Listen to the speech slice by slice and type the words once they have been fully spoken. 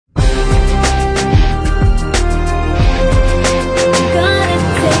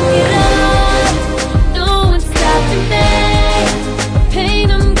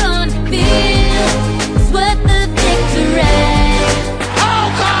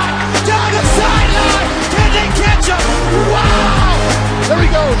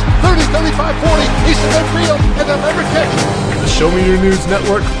throws. 30, 35, 40. He's to midfield, and they'll never catch him. The Show Me Your News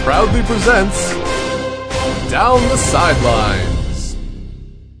Network proudly presents Down the Sidelines.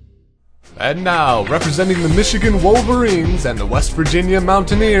 And now, representing the Michigan Wolverines and the West Virginia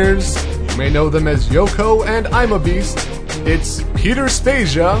Mountaineers, you may know them as Yoko and I'm a Beast, it's Peter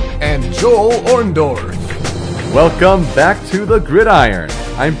Spezia and Joel Orndorff. Welcome back to the Gridiron.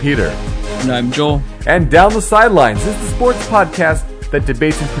 I'm Peter. And I'm Joel. And Down the Sidelines is the sports podcast that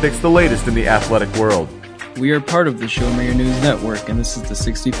debates and predicts the latest in the athletic world. We are part of the Show Me Your News Network, and this is the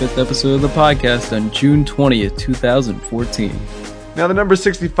 65th episode of the podcast on June 20th, 2014. Now, the number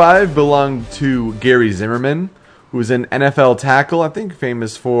 65 belonged to Gary Zimmerman, who was an NFL tackle, I think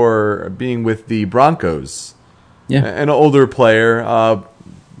famous for being with the Broncos. Yeah. An older player.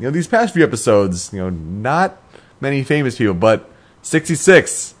 These past few episodes, not many famous people, but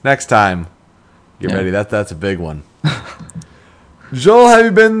 66 next time. Get ready, that's a big one. Joel, how have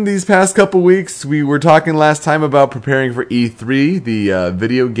you been these past couple weeks? We were talking last time about preparing for E3, the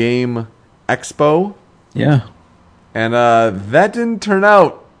video game expo. Yeah. And that didn't turn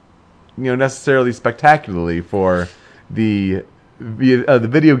out, necessarily spectacularly for the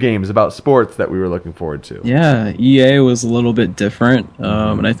video games about sports that we were looking forward to. Yeah, EA was a little bit different,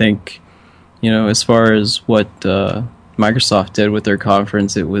 and I think, as far as what Microsoft did with their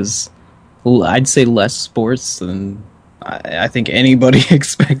conference, it was, I'd say, less sports than I think anybody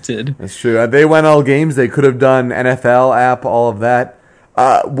expected. That's true. They went all games. They could have done NFL app, all of that.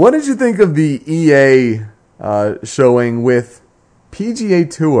 What did you think of the EA showing with PGA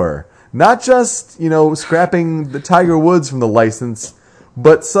Tour? Not just, scrapping the Tiger Woods from the license,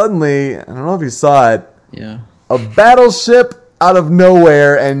 but suddenly, I don't know if you saw it, a battleship out of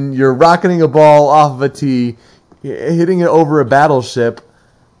nowhere, and you're rocketing a ball off of a tee, hitting it over a battleship.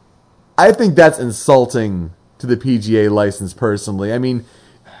 I think that's insulting to the PGA license, personally. I mean,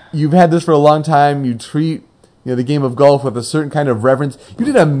 you've had this for a long time. You treat the game of golf with a certain kind of reverence. You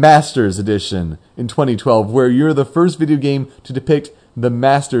did a Masters edition in 2012 where you're the first video game to depict the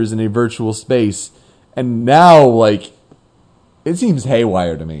Masters in a virtual space. And now, it seems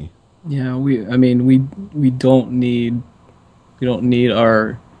haywire to me. Yeah, we don't need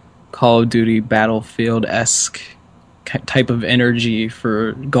our Call of Duty Battlefield-esque type of energy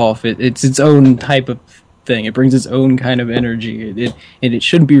for golf. It's its own type of thing. It brings its own kind of energy. It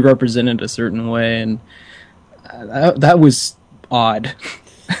should be represented a certain way, and that was odd,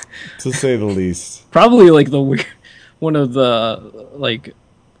 to say the least. Probably one of the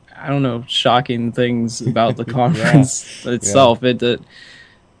shocking things about the conference itself. Yeah.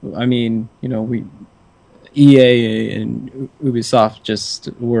 EA and Ubisoft just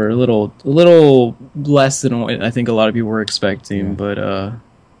were a little less than what I think a lot of people were expecting, but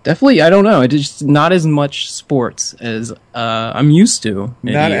definitely, I don't know. It's just not as much sports as I'm used to.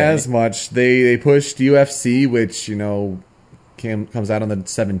 Not as much. They pushed UFC, which comes out on the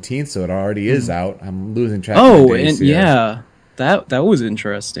 17th, so it already is out. I'm losing track. of the days here. That was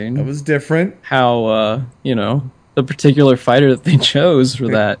interesting. That was different. How the particular fighter that they chose for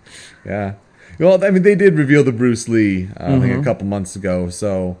that. Yeah. Well, they did reveal the Bruce Lee I think a couple months ago,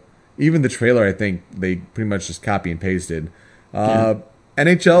 so even the trailer, I think they pretty much just copy and pasted.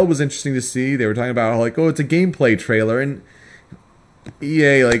 NHL was interesting to see. They were talking about it's a gameplay trailer, and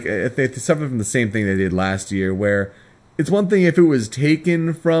EA they suffered from the same thing they did last year, where it's one thing if it was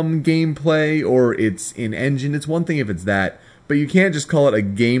taken from gameplay or it's in engine. It's one thing if it's that, but you can't just call it a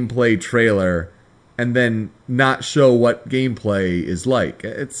gameplay trailer and then not show what gameplay is like.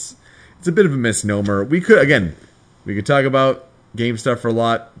 It's a bit of a misnomer. We could talk about game stuff for a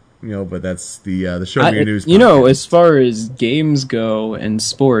lot, but that's the Show Me Your News podcast. As far as games go and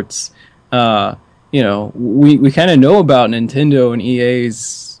sports, we kind of know about Nintendo and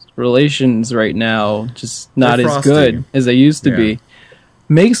EA's relations right now, just not as good as they used to be.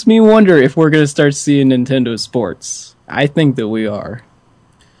 Makes me wonder if we're going to start seeing Nintendo sports. I think that we are.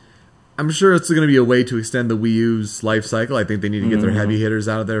 I'm sure it's going to be a way to extend the Wii U's life cycle. I think they need to get their heavy hitters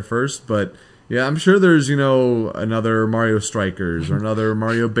out of there first. But, yeah, I'm sure there's, another Mario Strikers or another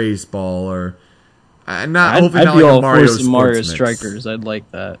Mario Baseball or... I'd be all for some Mario Strikers. I'd like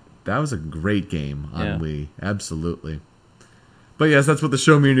that. That was a great game on Wii. Absolutely. But, yes, that's what the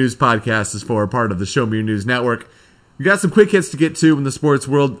Show Me Your News podcast is for, part of the Show Me Your News Network. We got some quick hits to get to in the sports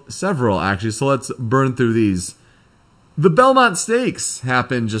world. Several, actually, so let's burn through these. The Belmont Stakes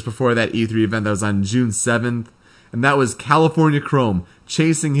happened just before that E3 event that was on June 7th, and that was California Chrome,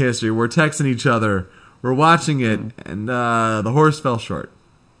 chasing history. We're texting each other, we're watching it, and the horse fell short.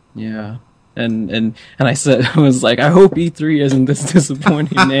 Yeah, and I said, I was like, I hope E3 isn't this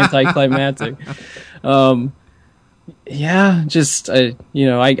disappointing and anticlimactic. Yeah, just I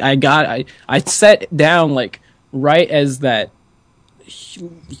sat down like right as that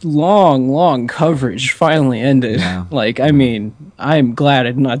long coverage finally ended. Yeah. Like, I mean, I'm glad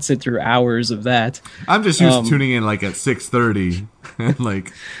I did not sit through hours of that. I'm just used to tuning in like at 6:30, and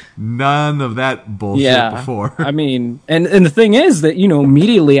like none of that bullshit Yeah, before. I mean, and the thing is that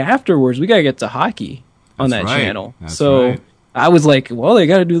immediately afterwards we gotta get to hockey on That's that right. channel. That's So right. I was like, well, they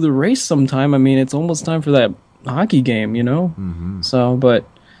got to do the race sometime. I mean, it's almost time for that hockey game, Mm-hmm. So, but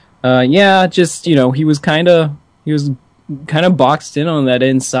yeah, just he was kind of boxed in on that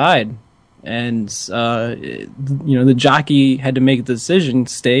inside, and the jockey had to make a decision: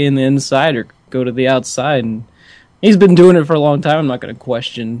 stay in the inside or go to the outside. And he's been doing it for a long time. I'm not going to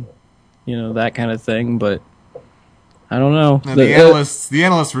question, that kind of thing, but I don't know. And the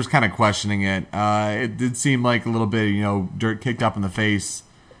analysts were kind of questioning it. It did seem like a little bit, dirt kicked up in the face.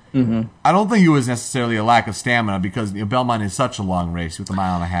 Mm-hmm. I don't think it was necessarily a lack of stamina because Belmont is such a long race with a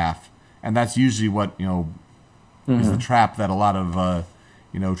mile and a half, and that's usually what is the trap that a lot of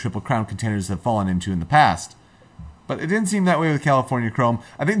Triple Crown contenders have fallen into in the past. But it didn't seem that way with California Chrome.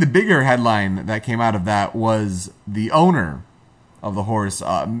 I think the bigger headline that came out of that was the owner of the horse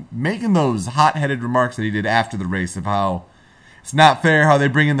making those hot-headed remarks that he did after the race of how it's not fair how they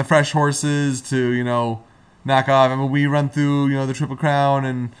bring in the fresh horses to knock off. I mean, we run through the Triple Crown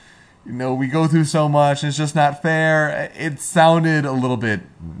and we go through so much and it's just not fair. It sounded a little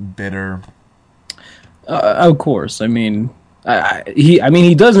bit bitter. Of course, I mean,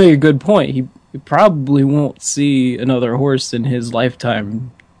 he does make a good point. He probably won't see another horse in his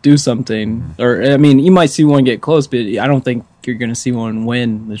lifetime do something, or I mean, you might see one get close, but I don't think you're going to see one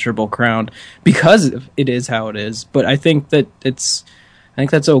win the Triple Crown because it is how it is. But I think that's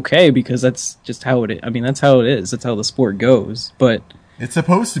okay because that's just how it is. I mean, that's how it is. That's how the sport goes. But it's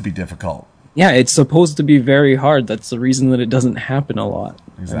supposed to be difficult. Yeah, it's supposed to be very hard. That's the reason that it doesn't happen a lot.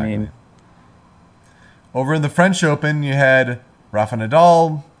 Exactly. I mean, over in the French Open, you had Rafa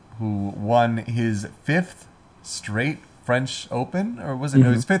Nadal, who won his 5th straight French Open, or was it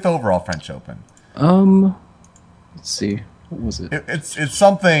no, his 5th overall French Open? let's see, what was it? It's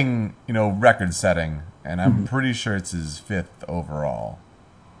something record setting, and I'm pretty sure it's his 5th overall,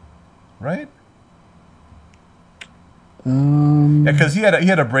 right? Yeah, because he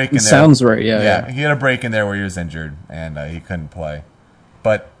had a break in there. Sounds right. Yeah. He had a break in there where he was injured and he couldn't play,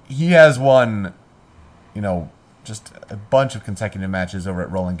 but he has won, just a bunch of consecutive matches over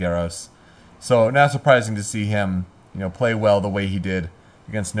at Roland Garros. So not surprising to see him, play well the way he did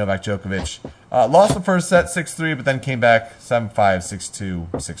against Novak Djokovic. Lost the first set 6-3, but then came back 7-5,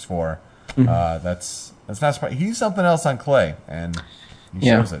 6-2, 6-4. That's not surprising. He's something else on clay, and he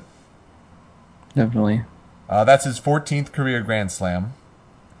shows it. Definitely. That's his 14th career Grand Slam.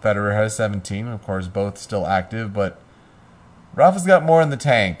 Federer has 17, of course, both still active, but Rafa's got more in the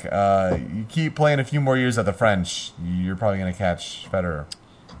tank. You keep playing a few more years at the French, you're probably going to catch Federer.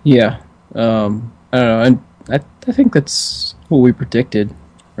 Yeah. I don't know. I think that's what we predicted,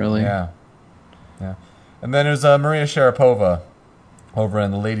 really. Yeah. And then there's Maria Sharapova over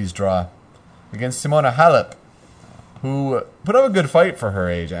in the ladies' draw against Simona Halep, who put up a good fight for her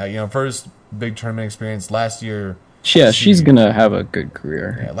age. First big tournament experience last year. Yeah, she's going to have a good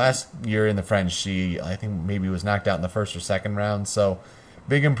career. Yeah, last year in the French, she, I think, maybe was knocked out in the first or second round. So,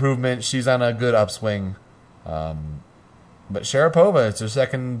 big improvement. She's on a good upswing. But Sharapova, it's her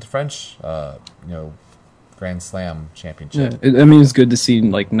second French, Grand Slam championship. Yeah, it's good to see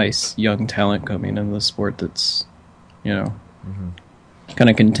nice young talent coming in the sport that's, kind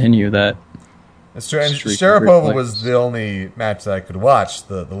of continue that. That's true. And Sharapova was the only match that I could watch,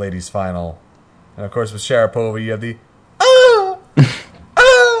 the ladies' final. And of course, with Sharapova, you have the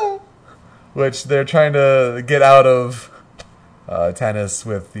which they're trying to get out of tennis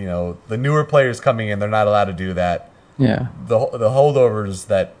with the newer players coming in. They're not allowed to do that. Yeah. The holdovers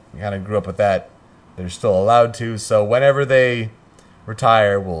that kind of grew up with that, they're still allowed to. So whenever they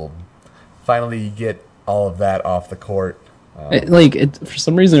retire, we'll finally get all of that off the court. For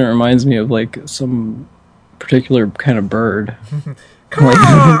some reason, it reminds me of some particular kind of bird.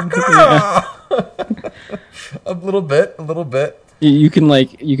 A little bit. You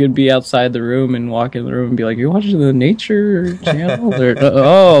could be outside the room and walk in the room and be like, "You're watching the Nature Channel?"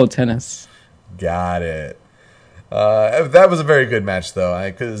 Or tennis. Got it. That was a very good match, though,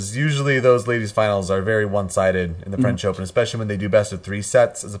 because usually those ladies' finals are very one-sided in the French Open, especially when they do best of 3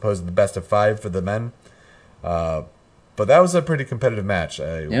 sets as opposed to the best of 5 for the men. But that was a pretty competitive match.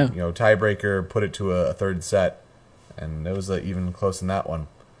 Tiebreaker put it to a third set, and it was even close in that one.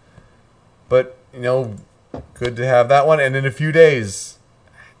 But good to have that one. And in a few days,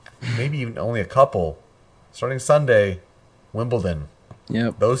 maybe even only a couple, starting Sunday, Wimbledon.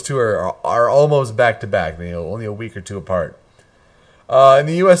 Yep. Those two are almost back to back. Only a week or two apart. In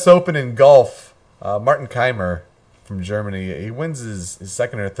the U.S. Open in golf, Martin Keimer from Germany, he wins his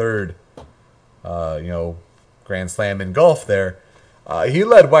second or third, Grand Slam in golf. There, he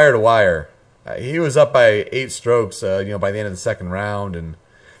led wire to wire. He was up by 8 strokes, by the end of the second round, and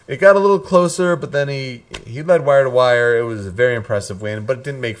it got a little closer. But then he led wire to wire. It was a very impressive win, but it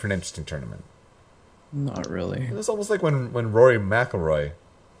didn't make for an interesting tournament. Not really. It was almost like when Rory McIlroy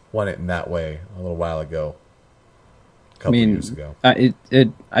won it in that way a little while ago. A couple years ago.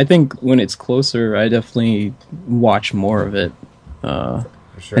 I think when it's closer, I definitely watch more of it. For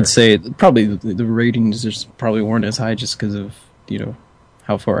sure. I'd say probably the ratings just probably weren't as high just because of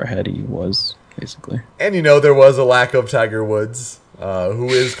how far ahead he was, basically. And there was a lack of Tiger Woods, who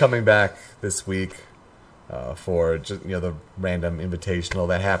is coming back this week for just the random invitational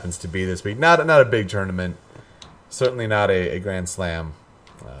that happens to be this week. Not a big tournament, certainly not a Grand Slam,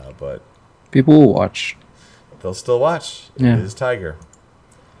 but people will watch. They'll still watch. Yeah. It is Tiger.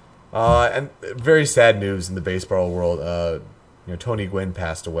 And very sad news in the baseball world. Tony Gwynn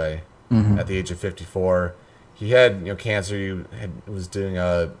passed away at the age of 54. He had cancer. He was doing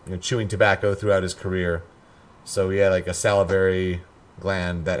chewing tobacco throughout his career, so he had like a salivary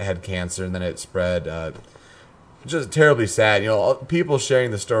gland that had cancer, and then it spread. Just terribly sad. People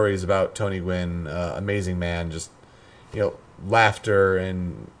sharing the stories about Tony Gwynn, amazing man. Just laughter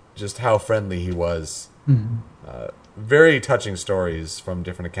and just how friendly he was. Very touching stories from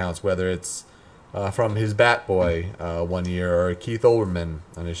different accounts, whether it's from his Bat Boy one year or Keith Olbermann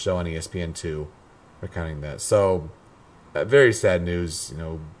on his show on ESPN2 recounting that. So, very sad news,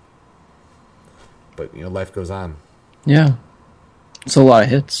 but life goes on. Yeah. It's a lot of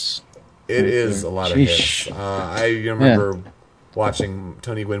hits. It is a lot of hits. I remember watching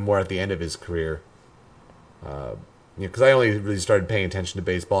Tony Gwynn more at the end of his career. Because I only really started paying attention to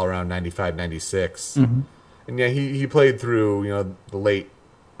baseball around 95, 96. And he played through the late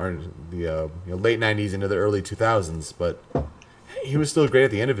 90s into the early 2000s, but he was still great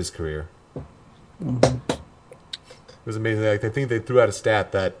at the end of his career. It was amazing. I think they threw out a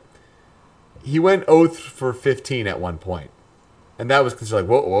stat that he went 0 for 15 at one point, and that was considered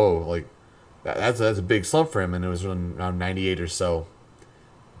like whoa, like that's a big slump for him, and it was around 98 or so.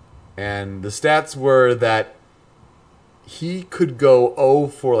 And the stats were that he could go 0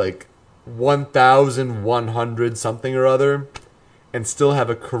 for like 1,100 something or other, and still have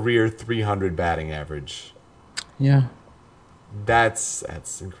a career 300 batting average. Yeah, that's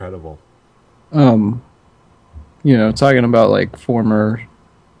incredible. Talking about like former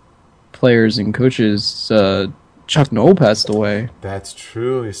players and coaches, Chuck Noll passed away. That's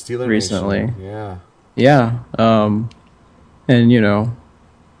true. He's Steeler recently. Nation. Yeah. And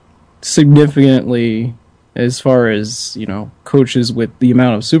significantly, as far as coaches with the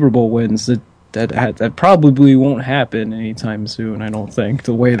amount of Super Bowl wins, that probably won't happen anytime soon. I don't think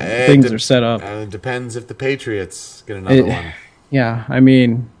the way that things are set up. It depends if the Patriots get another one. Yeah, I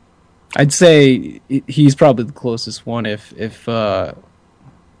mean, I'd say he's probably the closest one. If of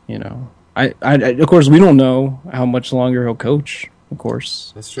course we don't know how much longer he'll coach. Of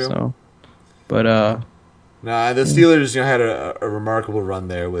course, that's true. So, but the Steelers had a remarkable run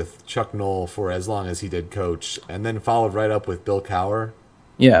there with Chuck Noll for as long as he did coach, and then followed right up with Bill Cowher.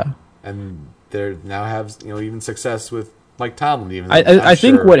 Yeah, and they now have even success with Mike Tomlin. Even I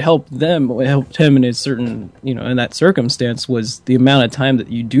think what helped him in his certain in that circumstance was the amount of time that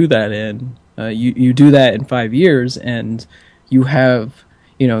you do that in. You do that in 5 years, and you have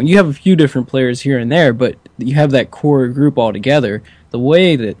a few different players here and there, but you have that core group all together. The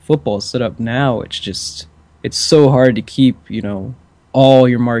way that football is set up now, it's so hard to keep all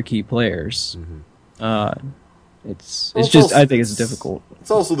your marquee players. I think it's difficult.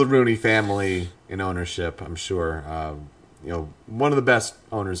 It's also the Rooney family in ownership, I'm sure. One of the best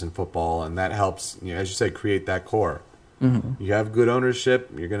owners in football, and that helps, as you say, create that core. You have good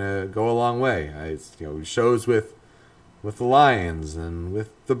ownership, you're going to go a long way. It shows with the Lions and with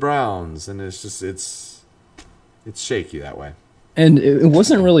the Browns, and it's shaky that way. And it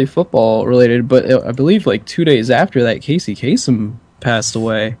wasn't really football related, but I believe like 2 days after that, Casey Kasem passed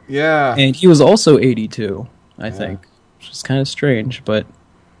away. Yeah. And he was also 82, I think, which is kind of strange, but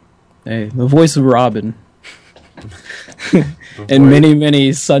hey, the voice of Robin. And many,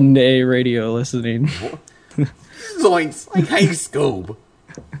 many Sunday radio listening. Zoinks, like high school.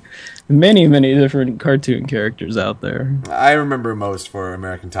 Many, many different cartoon characters out there. I remember most for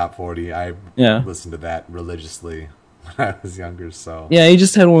American Top 40. I listened to that religiously when I was younger. So yeah, he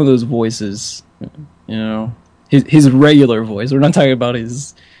just had one of those voices, his regular voice. We're not talking about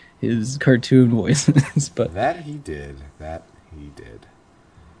his his cartoon voices. But That he did.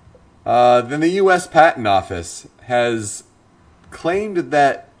 Then the U.S. Patent Office has claimed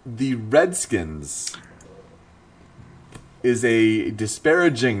that the Redskins is a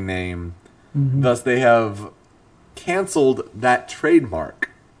disparaging name. Thus, they have canceled that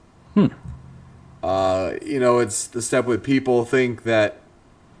trademark. It's the step where people think that,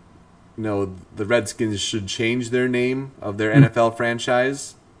 the Redskins should change their name of their NFL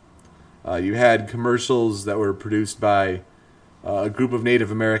franchise. You had commercials that were produced by a group of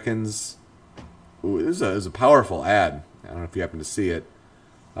Native Americans. Ooh, it was a powerful ad. I don't know if you happen to see it.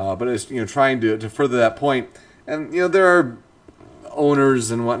 But it's trying to further that point. And there are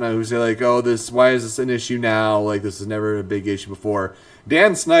owners and whatnot who say like, "Oh, why is this an issue now? Like this is never a big issue before."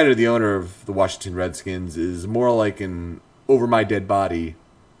 Dan Snyder, the owner of the Washington Redskins, is more like an over my dead body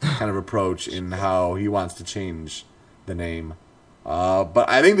kind of approach in how he wants to change the name. But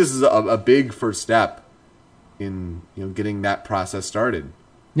I think this is a big first step in getting that process started.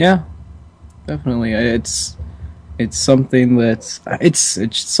 yeah, definitely. It's something that's it's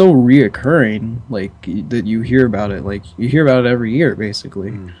so reoccurring, like that you hear about it. Like you hear about it every year,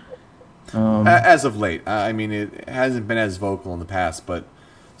 basically. As of late, I mean, it hasn't been as vocal in the past, but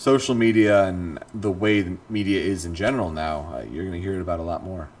social media and the way the media is in general now, you're going to hear it about a lot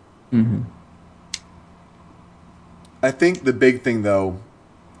more. I think the big thing, though,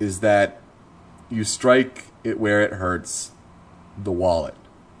 is that you strike it where it hurts, the wallet.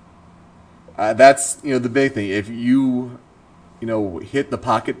 That's the big thing. If you hit the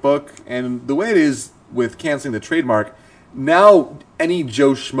pocketbook, and the way it is with canceling the trademark, now any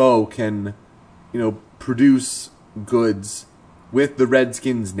Joe Schmo can produce goods with the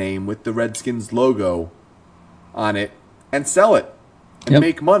Redskins name, with the Redskins logo on it, and sell it and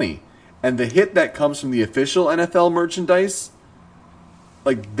make money. And the hit that comes from the official NFL merchandise,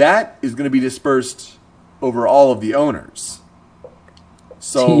 like that is going to be dispersed over all of the owners.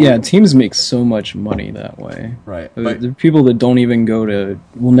 So yeah, teams make so much money that way. Right. There are people that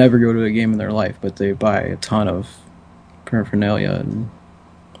will never go to a game in their life, but they buy a ton of paraphernalia and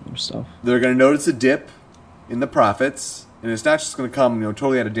stuff. They're going to notice a dip in the profits, and it's not just going to come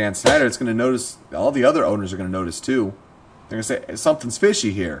totally out of Dan Snyder. It's going to notice, all the other owners are going to notice too. They're going to say something's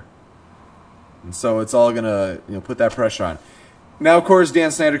fishy here, and so it's all going to put that pressure on. Now, of course,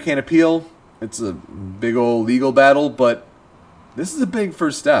 Dan Snyder can't appeal. It's a big old legal battle, but this is a big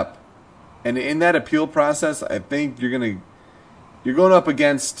first step. And in that appeal process, I think you're going up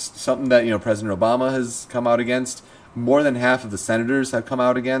against something that President Obama has come out against. More than half of the senators have come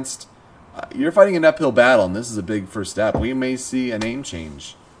out against. You're fighting an uphill battle, and this is a big first step. We may see a name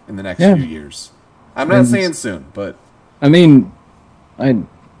change in the next few years. I'm not saying soon, but I mean, I don't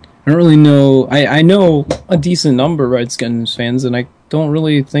really know. I know a decent number of Redskins fans, and I don't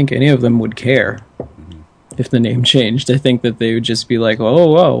really think any of them would care if the name changed. I think that they would just be like,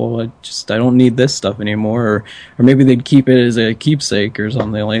 "Oh, well, I don't need this stuff anymore," or maybe they'd keep it as a keepsake or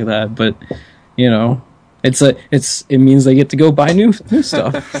something like that. But it means they get to go buy new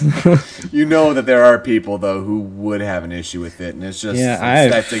stuff. that there are people though who would have an issue with it, and it's just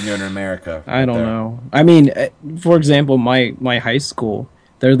that's ignorant America. I don't know. I mean, for example, my high school,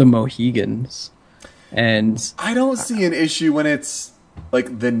 they're the Mohegans, and I don't see an issue when it's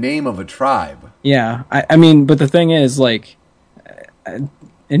like the name of a tribe. Yeah, I mean, but the thing is, like,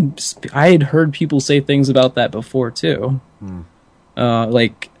 and I had heard people say things about that before too.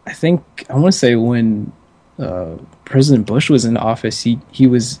 Like, I want to say when President Bush was in office, he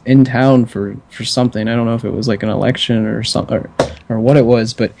was in town for something. I don't know if it was like an election or something or what it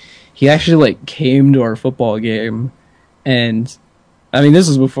was, but he actually like came to our football game, and I mean this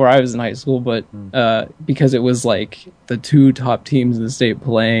was before I was in high school, but because it was like the two top teams in the state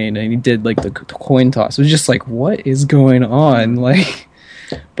playing, and he did like the coin toss. It was just like, what is going on? Like,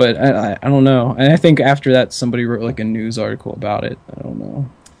 but I don't know. And I think after that somebody wrote like a news article about it. I don't know.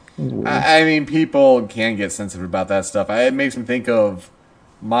 I mean, people can get sensitive about that stuff. It makes me think of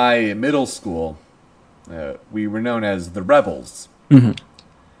my middle school. We were known as the Rebels.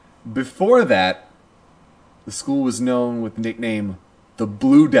 Before that, the school was known with the nickname the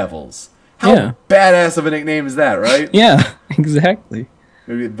Blue Devils. How badass of a nickname is that, right? Yeah, exactly.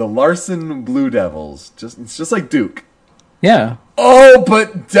 Maybe the Larson Blue Devils. It's just like Duke. Yeah. Oh,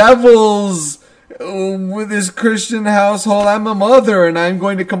 but Devils... with this Christian household, I'm a mother and I'm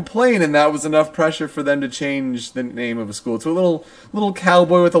going to complain, and that was enough pressure for them to change the name of a school to a little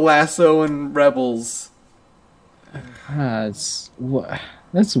cowboy with a lasso and Rebels. That's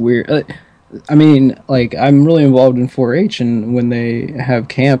weird. I mean, like, I'm really involved in 4-H, and when they have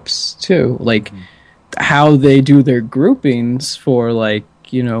camps too, like how they do their groupings for like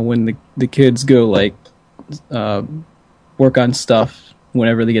like, you know, when the kids go like work on stuff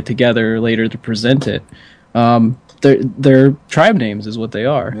whenever they get together later to present it, their tribe names is what they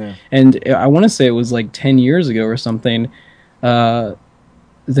are. Yeah. And I want to say it was like 10 years ago or something. It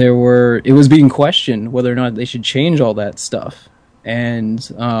was being questioned whether or not they should change all that stuff. And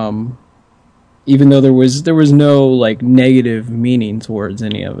even though there was no like negative meaning towards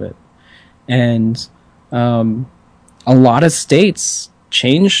any of it, and a lot of states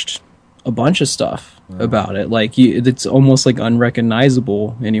changed a bunch of stuff about it. Like it's almost like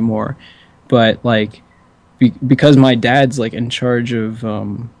unrecognizable anymore. But like because my dad's like in charge of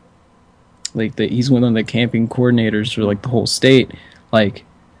he's one of the camping coordinators for like the whole state. Like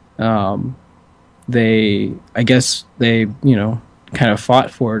they you know, kind of fought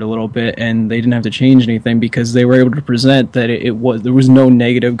for it a little bit, and they didn't have to change anything because they were able to present that there was no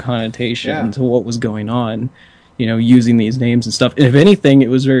negative connotation to what was going on, you know, using these names and stuff. And if anything, it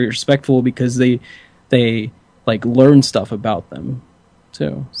was very respectful because they like learned stuff about them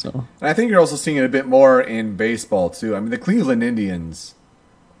too. So, and I think you're also seeing it a bit more in baseball too. I mean, the Cleveland Indians,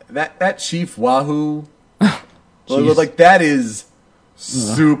 that Chief Wahoo logo, like that is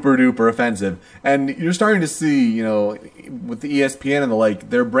super duper offensive. And you're starting to see, you know, with the ESPN and the like,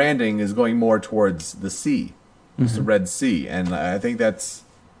 their branding is going more towards the sea, just the Red Sea. And I think that's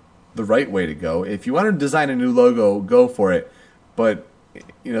the right way to go. If you want to design a new logo, go for it. But,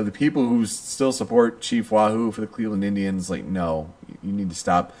 you know, the people who still support Chief Wahoo for the Cleveland Indians, like, no, you need to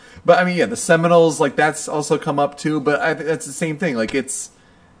stop. But, I mean, yeah, the Seminoles, like, that's also come up too. But I think that's the same thing. Like, it's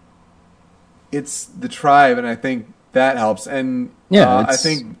the tribe, and I think that helps. And I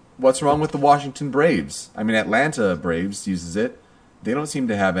think what's wrong with the Washington Braves? I mean, Atlanta Braves uses it. They don't seem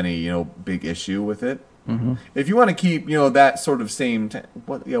to have any, you know, big issue with it. Mm-hmm. If you want to keep, you know, that sort of same,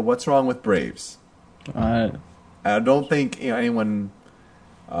 what's wrong with Braves? I don't think, you know, anyone,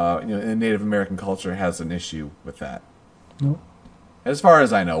 you know, in Native American culture has an issue with that. Nope. As far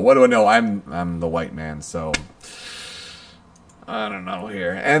as I know, what do I know? I'm the white man, so I don't know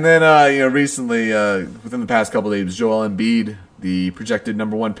here. And then, you know, recently, within the past couple of days, Joel Embiid, the projected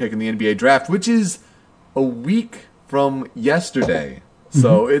number 1 pick in the NBA draft, which is a week from yesterday.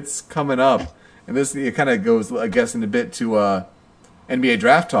 So it's coming up. And this it kind of goes, I guess, in a bit to NBA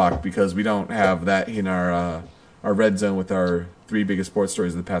draft talk, because we don't have that in our red zone with our 3 biggest sports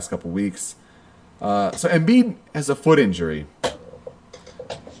stories of the past couple weeks. So Embiid has a foot injury.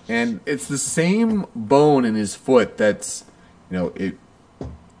 And it's the same bone in his foot that's, you know, it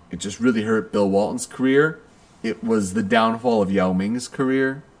just really hurt Bill Walton's career. It was the downfall of Yao Ming's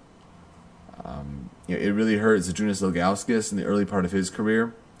career. You know, it really hurt Zydrunas Ilgauskas in the early part of his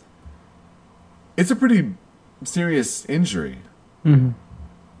career. It's a pretty serious injury. Mm-hmm.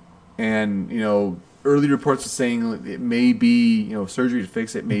 And, you know, early reports are saying it may be, you know, surgery to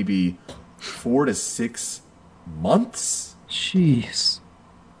fix it may be 4 to 6 months. Jeez.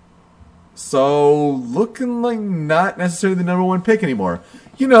 So, looking like not necessarily the number 1 pick anymore.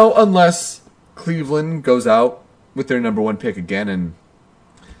 You know, unless Cleveland goes out with their number 1 pick again and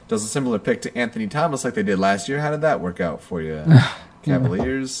does a similar pick to Anthony Thomas like they did last year. How did that work out for you?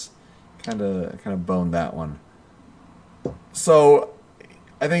 Cavaliers kind of boned that one. So,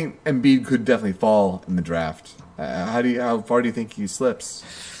 I think Embiid could definitely fall in the draft. How far do you think he slips?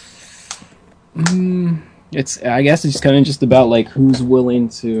 I guess it's kind of just about like who's willing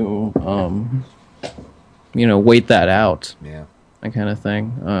to, you know, wait that out. Yeah, that kind of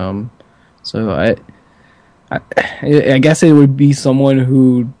thing. So I guess it would be someone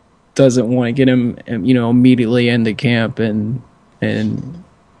who doesn't want to get him, you know, immediately into camp and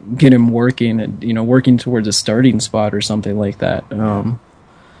get him working and, you know, working towards a starting spot or something like that.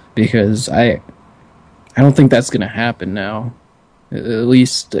 Because I don't think that's going to happen now, at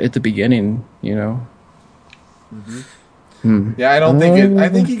least at the beginning, you know. Mm-hmm. Yeah, I don't think it. I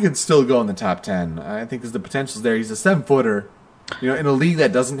think he could still go in the top 10. I think because the potential's there. He's a 7-footer. You know, in a league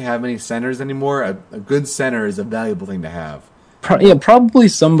that doesn't have many centers anymore, a good center is a valuable thing to have. Probably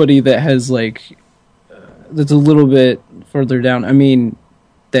somebody that has like that's a little bit further down. I mean,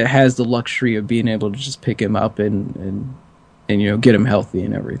 that has the luxury of being able to just pick him up and you know, get him healthy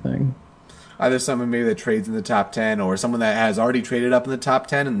and everything. Either someone maybe that trades in the top 10 or someone that has already traded up in the top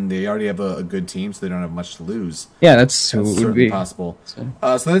 10 and they already have a good team, so they don't have much to lose. Yeah, that's who it would certainly be possible. So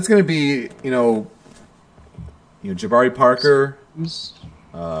that's going to be, you know, Jabari Parker,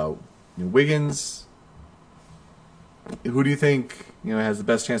 Wiggins. Who do you think, you know, has the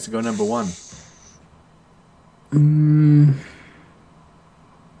best chance to go number 1?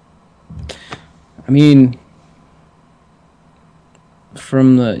 I mean,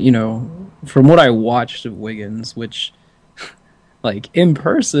 from what I watched of Wiggins, which like in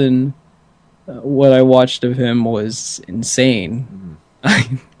person, what I watched of him was insane.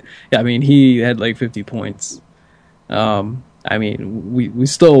 Yeah, I mean, he had like 50 points. I mean, we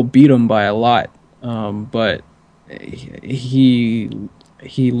still beat him by a lot, but he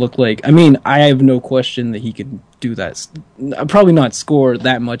looked like. I mean, I have no question that he could do that. Probably not score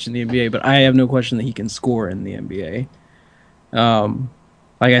that much in the NBA, but I have no question that he can score in the NBA.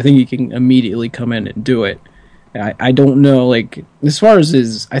 Like I think he can immediately come in and do it. I don't know, like as far as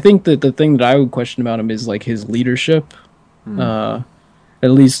his. I think that the thing that I would question about him is like his leadership. At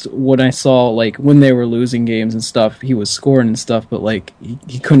least when I saw, like, when they were losing games and stuff, he was scoring and stuff, but, like,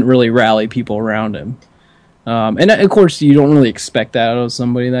 he couldn't really rally people around him. And, of course, you don't really expect that out of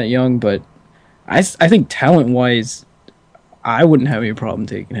somebody that young, but I think talent-wise, I wouldn't have any problem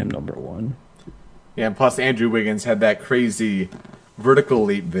taking him number one. Yeah, and plus Andrew Wiggins had that crazy vertical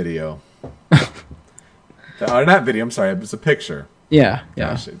leap video. Or not video, I'm sorry, it was a picture. Yeah.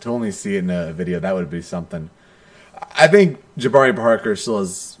 Gosh, to only see it in a video, that would be something. I think Jabari Parker still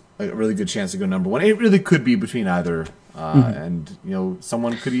has a really good chance to go number one. It really could be between either, and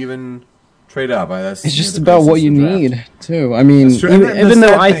someone could even trade up. It's just about what you need too. I mean, even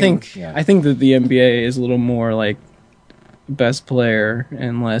though I think that the NBA is a little more like best player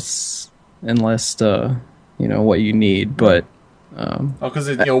and less what you need, but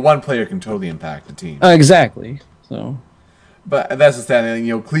because one player can totally impact the team. Exactly. So, but that's the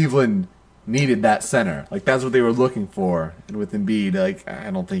thing. Cleveland needed that center. Like, that's what they were looking for. And with Embiid, like,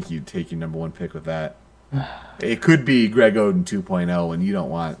 I don't think you'd take your number one pick with that. It could be Greg Oden 2.0, and you don't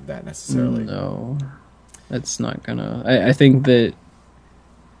want that necessarily. No. That's not gonna... I think that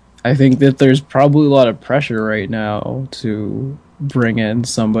there's probably a lot of pressure right now to bring in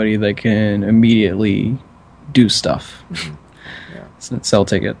somebody that can immediately do stuff. Sell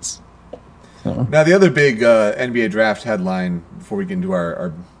tickets. So. Now, the other big NBA draft headline, before we get into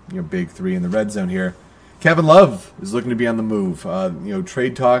our big three in the red zone here. Kevin Love is looking to be on the move.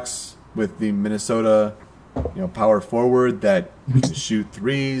 Trade talks with the Minnesota, power forward that can shoot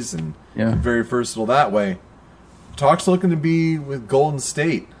threes and very versatile that way. Talks looking to be with Golden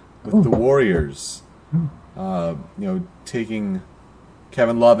State, with the Warriors. Taking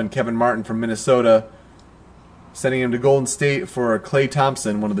Kevin Love and Kevin Martin from Minnesota, sending him to Golden State for Klay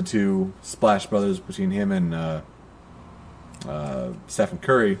Thompson, one of the two Splash Brothers between him and Stephen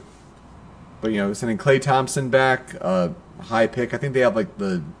Curry. But, sending Klay Thompson back, high pick. I think they have, like,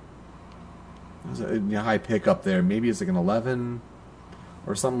 the high pick up there. Maybe it's like an 11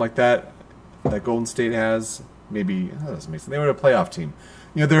 or something like that Golden State has. Maybe, that doesn't make sense. They were a playoff team.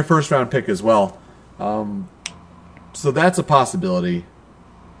 Their first-round pick as well. So that's a possibility.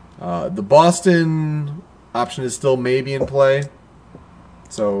 The Boston option is still maybe in play.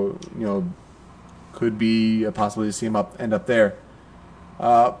 So, could be a possibility to see him end up there.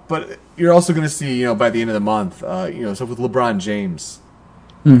 But you're also going to see, by the end of the month, stuff with LeBron James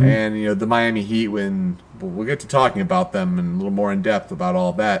and, the Miami Heat when we'll get to talking about them and a little more in depth about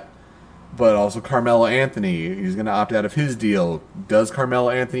all that. But also Carmelo Anthony, he's going to opt out of his deal. Does Carmelo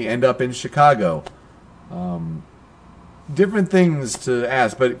Anthony end up in Chicago? Different things to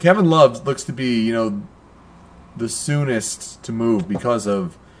ask, but Kevin Love looks to be, the soonest to move because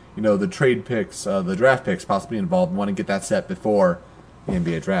of, the trade picks, the draft picks possibly involved, and want to get that set before the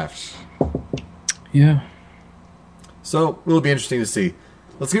NBA draft. Yeah. So, it'll be interesting to see.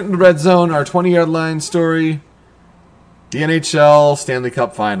 Let's get into the red zone, our 20-yard line story. The NHL Stanley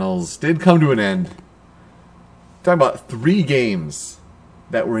Cup Finals did come to an end. Talking about 3 games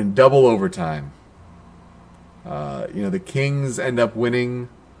that were in double overtime. The Kings end up winning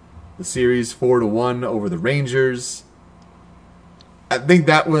the series 4-1 over the Rangers. I think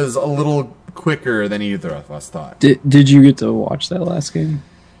that was a little quicker than either of us thought. Did you get to watch that last game?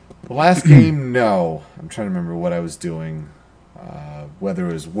 The last game, no. I'm trying to remember what I was doing, whether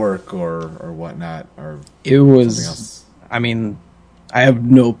it was work or whatnot, or it was something else. I mean, I have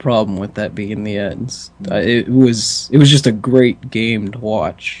no problem with that being the end. It was just a great game to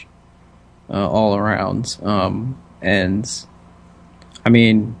watch, all around. And I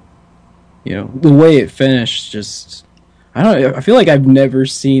mean, the way it finished, just I feel like I've never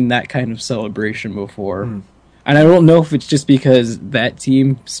seen that kind of celebration before. And I don't know if it's just because that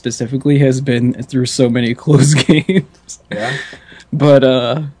team specifically has been through so many close games. Yeah. But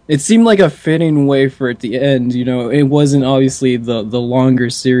it seemed like a fitting way for it to end. It wasn't obviously the longer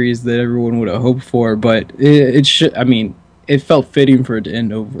series that everyone would have hoped for, but it should. I mean, it felt fitting for it to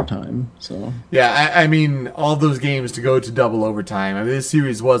end overtime. So yeah, I mean, all those games to go to double overtime. I mean, this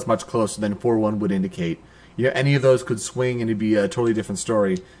series was much closer than 4-1 would indicate. Any of those could swing and it'd be a totally different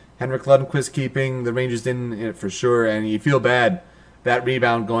story. Henrik Lundqvist keeping, the Rangers in it for sure, and you feel bad that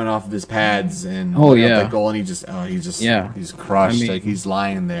rebound going off of his pads and that goal, and he's crushed. I mean, like he's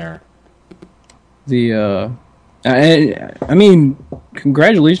lying there. I mean,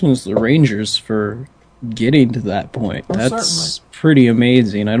 congratulations to the Rangers for getting to that point. That's certainly pretty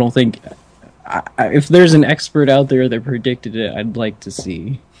amazing. I don't think if there's an expert out there that predicted it, I'd like to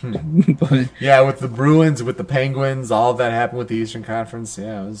see. But yeah, with the Bruins, with the Penguins, all of that happened with the Eastern Conference.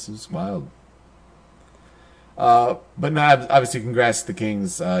 Yeah, it was wild. But no, obviously, congrats to the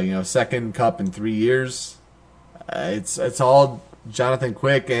Kings. Second cup in 3 years. It's all Jonathan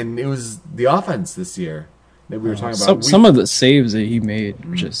Quick, and it was the offense this year that we were talking about. Some of the saves that he made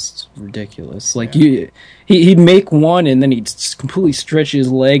were just ridiculous. Like he'd make one, and then he'd just completely stretch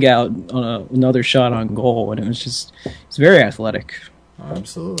his leg out on another shot on goal, and it's very athletic. Oh,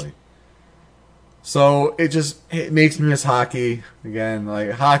 absolutely. So it makes me miss hockey again.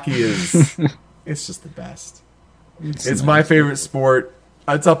 Like hockey is, it's just the best. It's my favorite sport.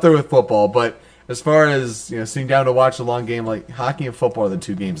 It's up there with football, but as far as sitting down to watch a long game, like hockey and football are the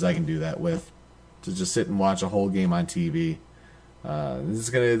two games I can do that with. To just sit and watch a whole game on TV. I'm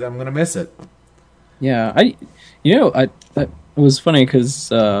gonna miss it. Yeah, it was funny because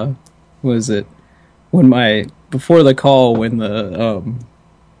was it before the call when the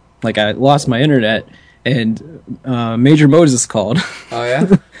I lost my internet and Major Moses called. Oh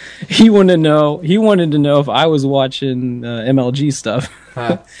yeah. He wanted to know if I was watching MLG stuff.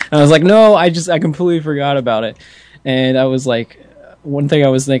 Huh. And I was like, no, I completely forgot about it. And I was like, one thing I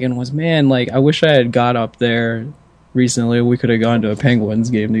was thinking was, man, like I wish I had got up there recently. We could have gone to a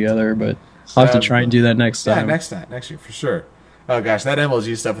Penguins game together, but I'll have to try and do that next time. Yeah, next year for sure. Oh gosh, that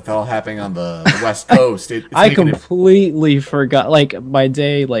MLG stuff with all happening on the West Coast. I completely forgot. Like my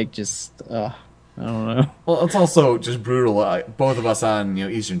day, I don't know. Well, it's also just brutal. Both of us on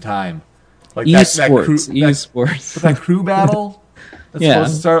Eastern time. Like esports. That crew battle. That's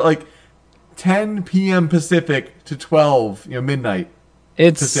supposed to start like 10 p.m. Pacific to 12 midnight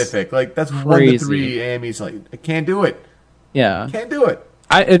Pacific. Like that's crazy. 1 to 3 a.m. East. Like I can't do it. Yeah, can't do it.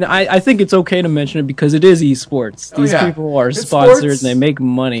 I think it's okay to mention it because it is esports. These people are sponsored and they make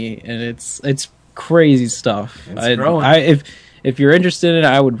money, and it's crazy stuff. It's growing. If you're interested in it,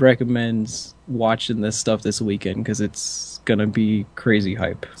 I would recommend watching this stuff this weekend because it's gonna be crazy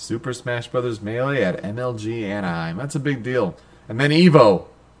hype. Super Smash Brothers Melee at MLG Anaheim. That's a big deal. And then Evo.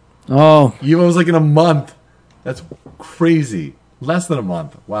 Oh, Evo's like in a month. That's crazy. Less than a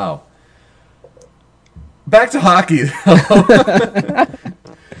month. Wow. Back to hockey.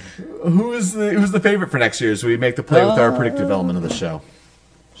 Who's the favorite for next year as we make the play with our predictive element of the show?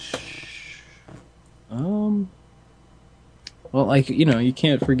 Well, you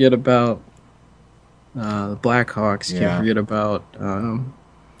can't forget about the Blackhawks. You can't forget about the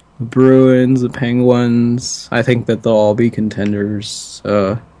Bruins, the Penguins. I think that they'll all be contenders.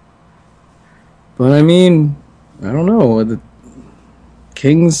 But I mean, I don't know. The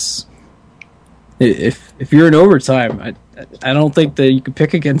Kings. If you're in overtime, I don't think that you could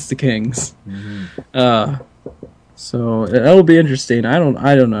pick against the Kings. Mm-hmm. So it'll be interesting. I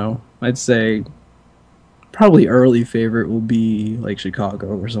don't know. I'd say probably early favorite will be like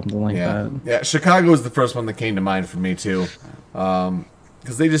Chicago or something like that. Yeah, Chicago was the first one that came to mind for me too,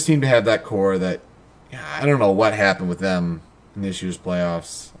 because they just seem to have that core that I don't know what happened with them in this year's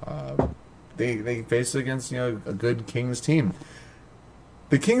playoffs. They faced against a good Kings team.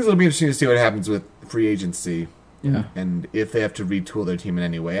 The Kings will be interesting to see what happens with free agency. Yeah. And if they have to retool their team in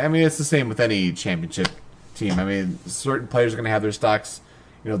any way. I mean, it's the same with any championship team. I mean, certain players are going to have their stocks,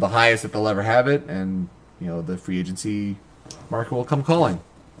 the highest that they'll ever have it, and, the free agency market will come calling.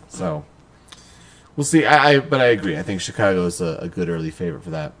 So, we'll see. But I agree. I think Chicago is a good early favorite for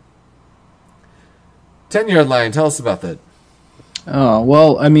that. 10-yard line, tell us about that. Oh,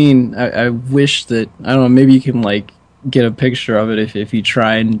 well, I mean, I wish that, I don't know, maybe you can, get a picture of it if you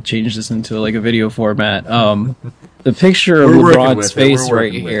try and change this into a video format. The picture of LeBron's face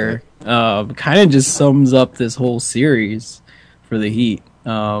right here kind of just sums up this whole series for the Heat.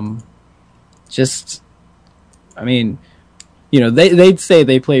 They'd say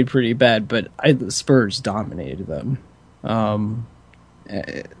they played pretty bad, but the Spurs dominated them.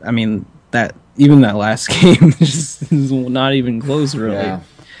 That even that last game just is not even close, really. Yeah.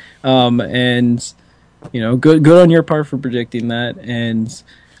 And good on your part for predicting that. And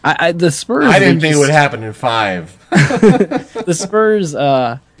the Spurs. I didn't think it would happen in 5. The Spurs,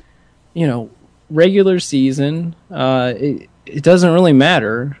 regular season, it doesn't really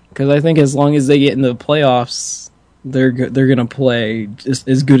matter because I think as long as they get into the playoffs, they're gonna play just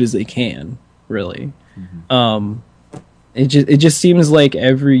as good as they can, really. Mm-hmm. it just seems like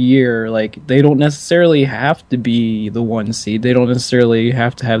every year, like they don't necessarily have to be the 1 seed. They don't necessarily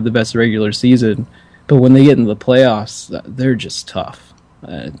have to have the best regular season, but when they get into the playoffs, they're just tough.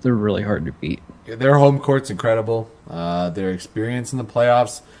 They're really hard to beat. Their home court's incredible. Their experience in the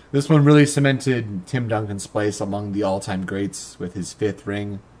playoffs. This one really cemented Tim Duncan's place among the all-time greats with his 5th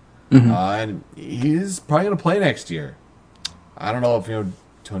ring. And he's probably going to play next year. I don't know if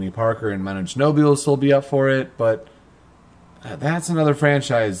Tony Parker and Manu Ginobili will still be up for it, but that's another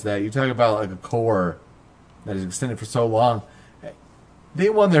franchise that you talk about, like a core that is extended for so long. They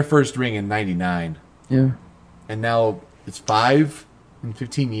won their first ring in '99. Yeah. And now it's 5 in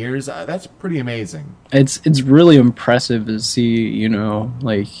 15 years. That's pretty amazing. It's really impressive to see,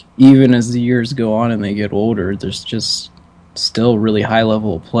 like even as the years go on and they get older, there's just still really high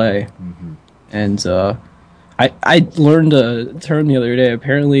level of play. And I learned a term the other day.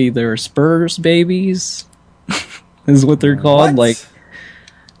 Apparently they're Spurs babies is what they're called. What? Like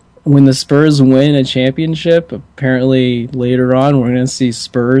when the Spurs win a championship, apparently later on we're going to see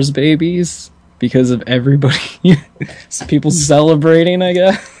Spurs babies because of everybody, people celebrating, I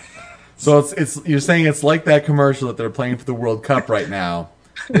guess. So it's you're saying it's like that commercial that they're playing for the World Cup right now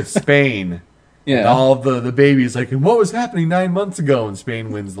with Spain. Yeah. And all of the babies like, and what was happening 9 months ago? And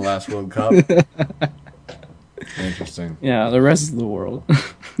Spain wins the last World Cup. Interesting. Yeah, the rest of the world.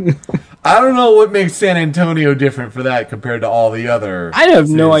 I don't know what makes San Antonio different for that compared to all the other. I have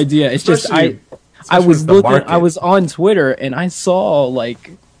no idea. It's just I was with the looking. market. I was on Twitter and I saw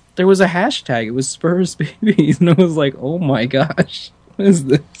like there was a hashtag. It was Spurs babies, and I was like, "Oh my gosh, what is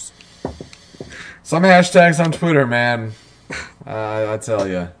this?" Some hashtags on Twitter, man. I tell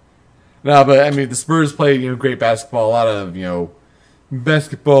you. No, but I mean the Spurs play great basketball. A lot of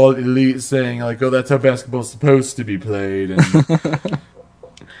basketball elite saying like, "Oh, that's how basketball's supposed to be played."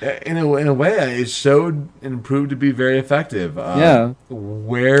 And in a way, it showed and proved to be very effective. Yeah.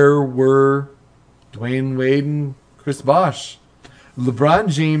 Where were Dwayne Wade and Chris Bosh? LeBron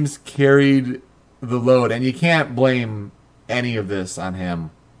James carried the load, and you can't blame any of this on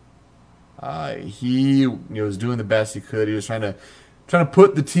him. He was doing the best he could. He was trying to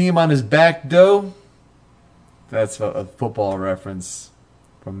put the team on his back, though. That's a football reference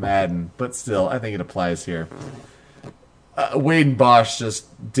from Madden, but still, I think it applies here. Wade and Bosh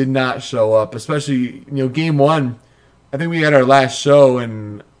just did not show up, especially game 1. I think we had our last show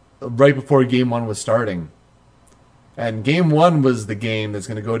and right before game 1 was starting, and game 1 was the game that's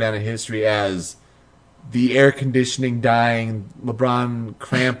going to go down in history as the air conditioning dying, LeBron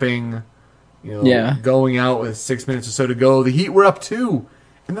cramping, going out with 6 minutes or so to go. The Heat were up 2,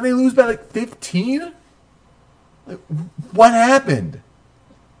 and then they lose by like 15. Like, what happened?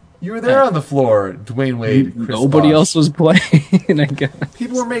 You were there on the floor, Dwayne Wade. Chris Nobody Bosh. else was playing. I guess.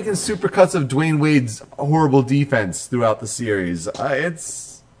 People were making supercuts of Dwayne Wade's horrible defense throughout the series.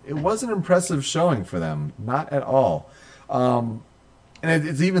 It was an impressive showing for them, not at all. And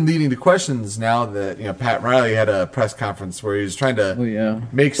it's even leading to questions now that Pat Riley had a press conference where he was trying to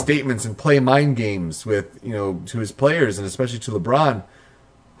make statements and play mind games with to his players and especially to LeBron,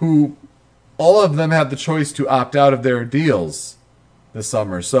 who all of them had the choice to opt out of their deals this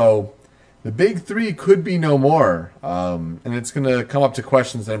summer. So the big 3 could be no more. And it's going to come up to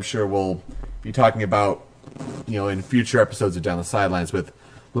questions that I'm sure we'll be talking about, in future episodes of Down the Sidelines with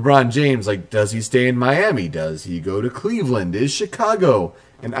LeBron James. Like, does he stay in Miami? Does he go to Cleveland? Is Chicago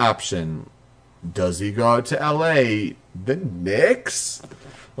an option? Does he go out to LA? The Knicks?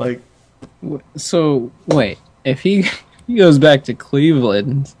 Like, So wait, if he goes back to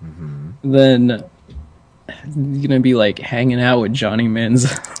Cleveland, then he's gonna be like hanging out with Johnny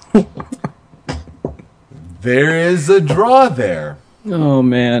Manziel. there is a draw there. Oh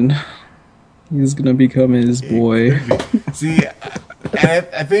man, he's gonna become his boy. See, and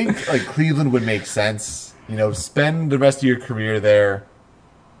I think like Cleveland would make sense. Spend the rest of your career there.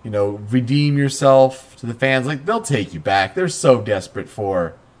 Redeem yourself to the fans. Like, they'll take you back. They're so desperate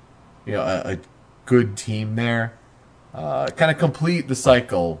for, a good team there. Kind of complete the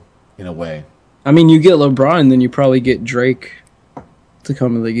cycle in a way. I mean, you get LeBron, then you probably get Drake to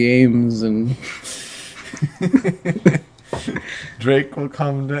come to the games, and Drake will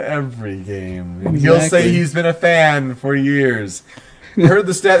come to every game. And Exactly. he'll say he's been a fan for years. I heard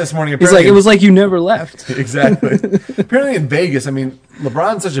the stat this morning. he's like, it was like you never left. Exactly. Apparently in Vegas, I mean,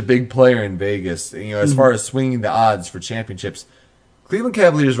 LeBron's such a big player in Vegas, as far as swinging the odds for championships. Cleveland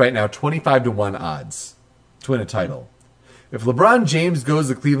Cavaliers right now, 25-1 odds to win a title. If LeBron James goes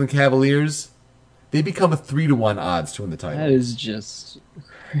to Cleveland Cavaliers, they become a 3-1 odds to win the title. That is just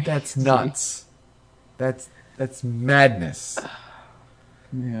crazy. That's nuts. That's madness.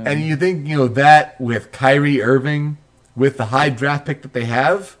 Yeah. And you think, that with Kyrie Irving with the high draft pick that they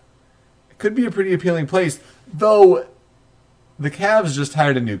have, it could be a pretty appealing place. Though the Cavs just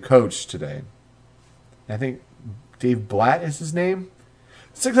hired a new coach today. I think Dave Blatt is his name.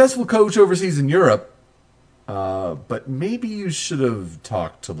 Successful coach overseas in Europe. But maybe you should have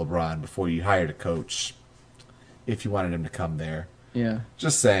talked to LeBron before you hired a coach if you wanted him to come there. Yeah.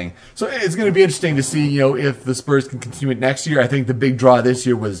 Just saying. So it's going to be interesting to see, if the Spurs can continue it next year. I think the big draw this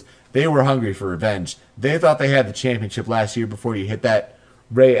year was they were hungry for revenge. They thought they had the championship last year before you hit that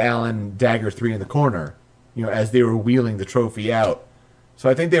Ray Allen dagger 3 in the corner, as they were wheeling the trophy out. So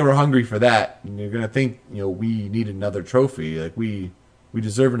I think they were hungry for that. And you're going to think, we need another trophy. Like, we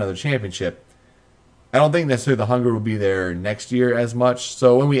deserve another championship. I don't think necessarily the hunger will be there next year as much.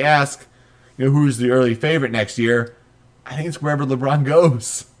 So when we ask, who's the early favorite next year, I think it's wherever LeBron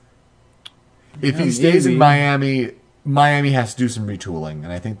goes. If he stays in Miami, Miami has to do some retooling,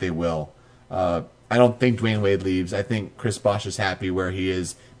 and I think they will. I don't think Dwayne Wade leaves. I think Chris Bosh is happy where he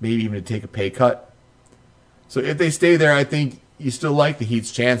is, maybe even to take a pay cut. So if they stay there, I think you still like the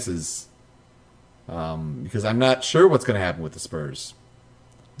Heat's chances, because I'm not sure what's going to happen with the Spurs.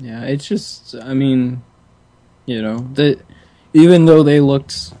 Yeah, it's just, even though they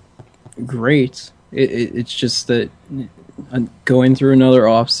looked great, it's just that going through another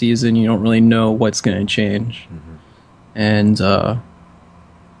off season, you don't really know what's going to change. Mm-hmm. And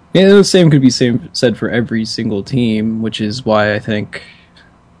the same could be said for every single team, which is why I think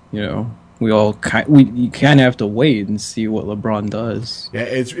you kind of have to wait and see what LeBron does. Yeah,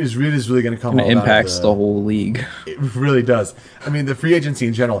 it's really going to come. It impacts the whole league. It really does. I mean, the free agency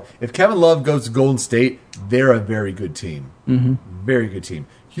in general. If Kevin Love goes to Golden State, they're a very good team. Mm-hmm. Very good team.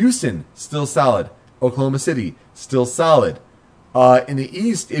 Houston, still solid. Oklahoma City, still solid. In the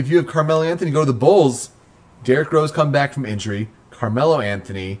East, if you have Carmelo Anthony go to the Bulls, Derrick Rose come back from injury, Carmelo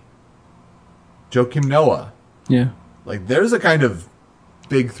Anthony, Joakim Noah. Yeah. Like, there's a kind of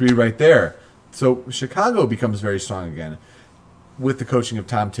big three right there. So Chicago becomes very strong again with the coaching of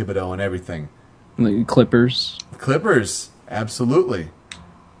Tom Thibodeau and everything. The Clippers, absolutely.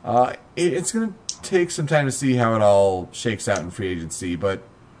 It's going to take some time to see how it all shakes out in free agency, but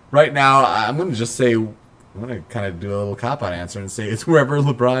right now I'm going to just say, I'm going to kind of do a little cop-out answer and say it's wherever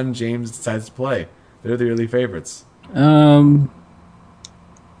LeBron James decides to play. They're the early favorites.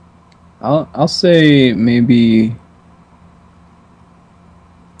 I'll say maybe.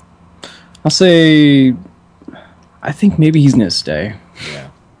 I think maybe he's going to stay.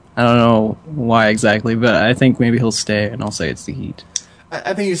 Yeah. I don't know why exactly, but I think maybe he'll stay, and I'll say it's the Heat.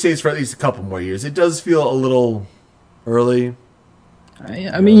 I think he stays for at least a couple more years. It does feel a little early.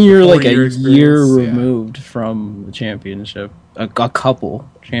 I mean, you're like a year removed from the championship, a couple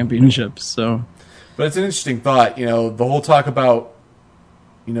championships, so. But it's an interesting thought, the whole talk about,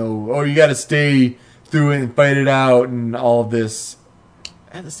 you got to stay through it and fight it out and all of this.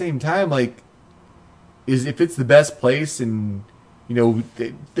 At the same time, if it's the best place, and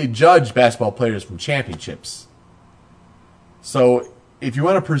they judge basketball players from championships. So if you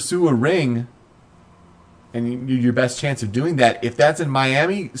want to pursue a ring, and your best chance of doing that, if that's in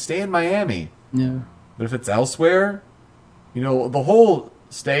Miami, stay in Miami. Yeah. But if it's elsewhere, the whole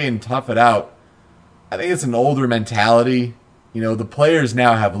stay and tough it out, I think it's an older mentality. The players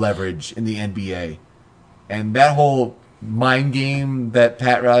now have leverage in the NBA, and that whole mind game that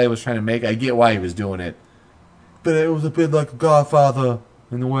Pat Riley was trying to make, I get why he was doing it. But it was a bit like a Godfather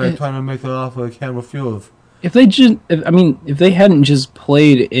in the way of trying to make it off of Campbell Field. If they hadn't just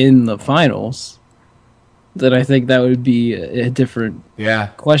played in the finals, then I think that would be a different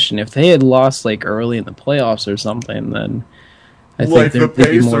question. If they had lost early in the playoffs or something, then I think there'd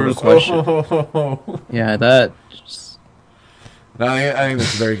be more of a question. Yeah, that. No, I think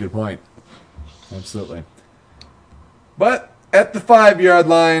that's a very good point. Absolutely. But at the 5-yard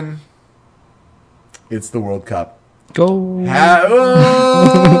line, it's the World Cup. Go.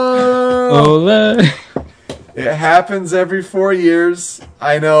 It happens every 4 years.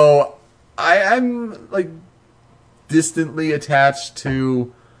 I know. I'm distantly attached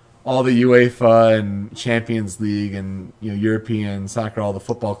to all the UEFA and Champions League and European soccer, all the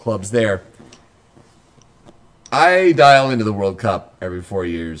football clubs there. I dial into the World Cup every 4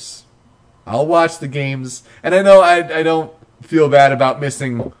 years. I'll watch the games, and I know I don't feel bad about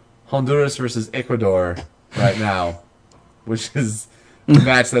missing Honduras versus Ecuador right now, which is the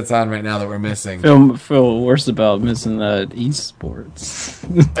match that's on right now that we're missing. Feel worse about missing that esports.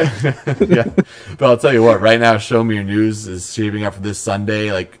 Yeah, but I'll tell you what. Right now, Show Me Your News is shaping up for this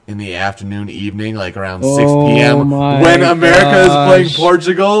Sunday, in the afternoon, evening, around 6 p.m. when America is playing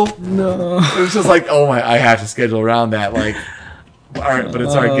Portugal. No, it was just oh my! I have to schedule around that. All right, but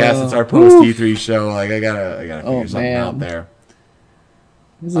it's our guest. It's our post E3 show. Like I gotta figure something out there.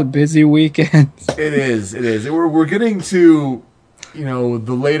 It's a busy weekend. It is. We're getting to,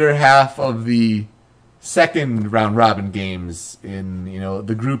 the later half of the second round robin games in,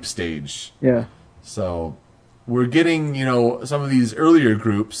 the group stage. Yeah. So we're getting, some of these earlier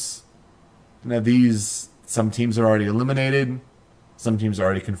groups. Now some teams are already eliminated. Some teams are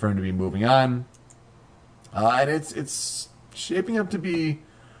already confirmed to be moving on. And it's shaping up to be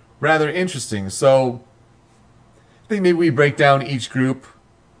rather interesting. So I think maybe we break down each group,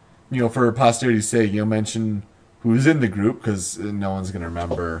 for posterity's sake, mention who's in the group, because no one's going to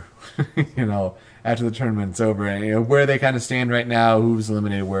remember, after the tournament's over, and where they kind of stand right now, who's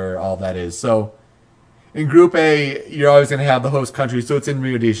eliminated, where all that is. So in Group A, you're always going to have the host country, so it's in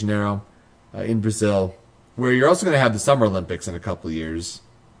Rio de Janeiro, in Brazil, where you're also going to have the Summer Olympics in a couple of years.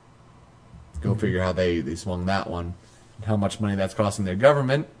 Go figure how they swung that one, and how much money that's costing their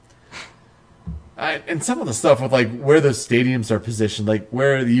government. And some of the stuff with, where the stadiums are positioned,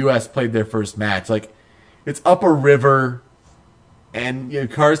 where the U.S. played their first match. It's up a river,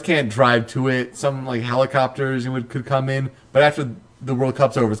 and cars can't drive to it. Some, helicopters could come in. But after the World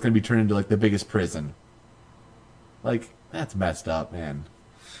Cup's over, it's going to be turned into, the biggest prison. That's messed up, man.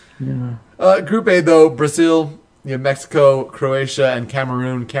 Yeah. Group A, though, Brazil, Mexico, Croatia, and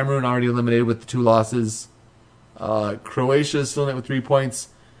Cameroon. Cameroon already eliminated with the 2 losses. Croatia is still in it with 3 points.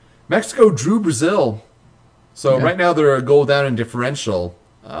 Mexico drew Brazil. So right now they're a goal down in differential.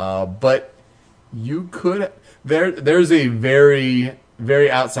 But you could... There's a very, very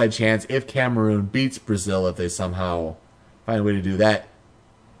outside chance if Cameroon beats Brazil, if they somehow find a way to do that,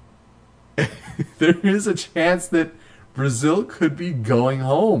 there is a chance that Brazil could be going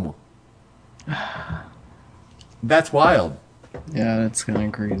home. That's wild. Yeah, that's kind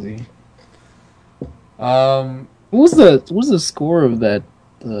of crazy. What was the score of that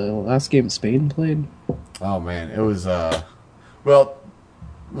the last game Spain played? Oh man, it was well,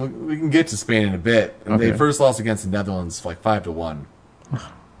 we can get to Spain in a bit. Okay. They first lost against the Netherlands 5-1,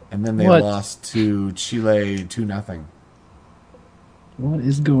 and then they What? lost to Chile 2-0. What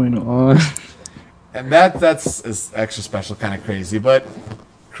is going on? And that's extra special, kind of crazy. But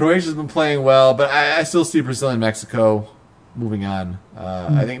Croatia's been playing well, but I still see Brazil and Mexico moving on.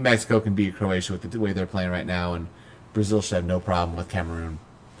 I think Mexico can beat Croatia with the way they're playing right now, and Brazil should have no problem with Cameroon.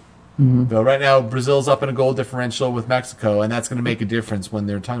 Though right now, Brazil's up in a goal differential with Mexico, and that's going to make a difference when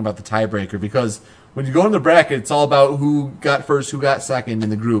they're talking about the tiebreaker, because when you go in the bracket, it's all about who got first, who got second in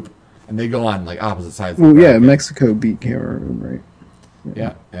the group, and they go on opposite sides of the Well, yeah, bracket. Mexico beat Cameroon, right?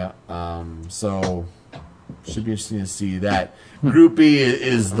 Yeah. So should be interesting to see that. Group B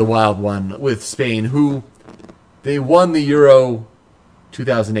is the wild one with Spain, who they won the Euro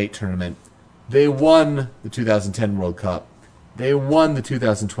 2008 tournament. They won the 2010 World Cup. They won the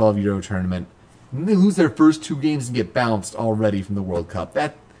 2012 Euro tournament. And they lose their first 2 games and get bounced already from the World Cup.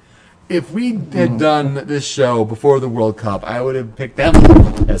 If we had done this show before the World Cup, I would have picked them.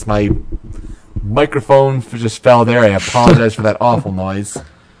 As my microphone just fell there, I apologize for that awful noise.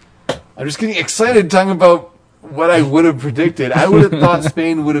 I'm just getting excited talking about what I would have predicted. I would have thought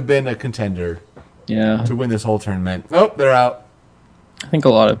Spain would have been a contender Yeah, to win this whole tournament. Oh, they're out. I think a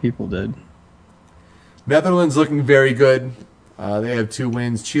lot of people did. Netherlands looking very good. They have 2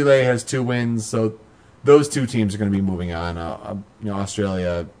 wins. Chile has 2 wins. So those 2 teams are going to be moving on.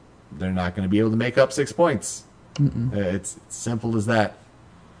 Australia, they're not going to be able to make up 6 points. It's simple as that.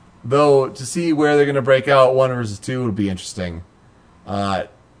 Though, to see where they're going to break out 1 versus 2 would be interesting.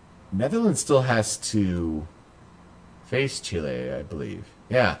 Netherlands still has to face Chile, I believe.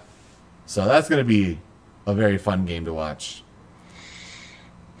 Yeah. So that's going to be a very fun game to watch.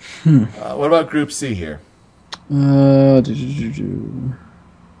 What about Group C here? Wait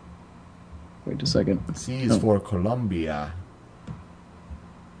a second. C is for Colombia.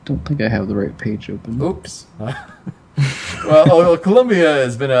 Don't think I have the right page open. Oops. Well, Colombia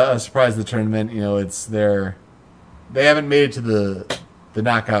has been a surprise of the tournament. They haven't made it to the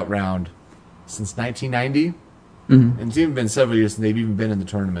knockout round since 1990. And it's even been several years since they've even been in the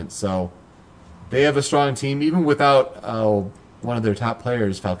tournament. So they have a strong team, even without one of their top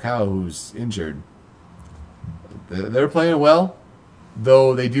players, Falcao, who's injured. They're playing well,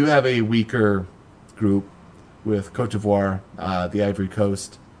 though they do have a weaker group with Cote d'Ivoire, the Ivory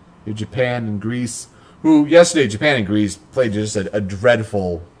Coast, Japan and Greece, who yesterday Japan and Greece played just a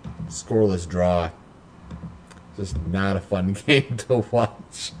dreadful scoreless draw. Just not a fun game to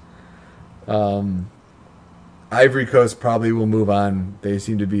watch. Ivory Coast probably will move on. They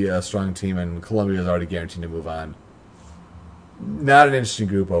seem to be a strong team, and Colombia is already guaranteed to move on. Not an interesting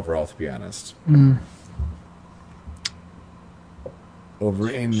group overall, to be honest. Over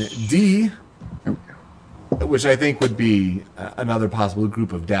in D, which I think would be another possible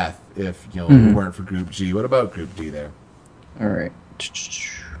group of death if it weren't for Group G. What about Group D there? All right.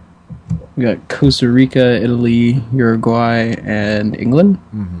 We got Costa Rica, Italy, Uruguay, and England.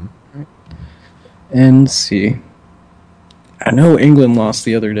 Mm-hmm. Right. And let's see. I know England lost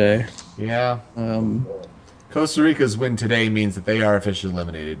the other day. Yeah. Costa Rica's win today means that they are officially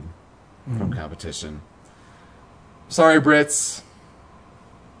eliminated from competition. Sorry, Brits.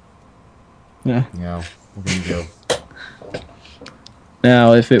 Yeah. Yeah, what can you do?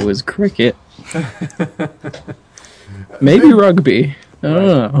 Now, if it was cricket, maybe rugby. I don't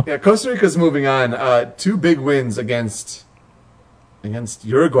know. Yeah, Costa Rica's moving on. 2 big wins against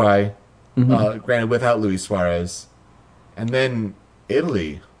Uruguay, granted without Luis Suarez, and then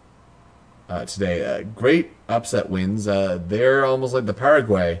Italy today. Great upset wins. They're almost like the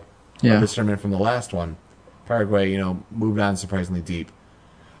Paraguay of this tournament from the last one. Paraguay, moved on surprisingly deep.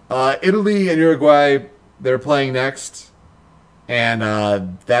 Italy and Uruguay, they're playing next, and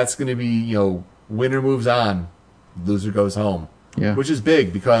that's going to be, winner moves on, loser goes home. Yeah. Which is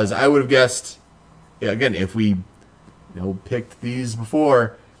big because I would have guessed, again, if we picked these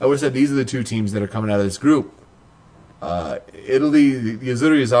before, I would have said these are the 2 teams that are coming out of this group. Italy, the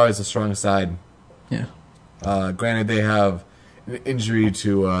Azzurri is always a strong side. Yeah. Granted, they have an injury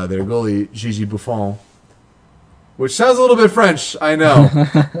to their goalie, Gigi Buffon, which sounds a little bit French, I know.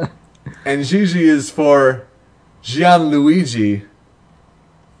 And Gigi is for Gianluigi.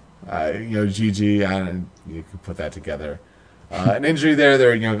 Gigi, you can put that together. An injury there,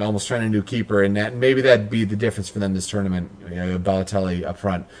 they're almost trying a new keeper, and maybe that'd be the difference for them this tournament. Balotelli up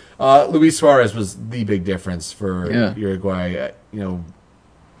front. Luis Suarez was the big difference for Uruguay.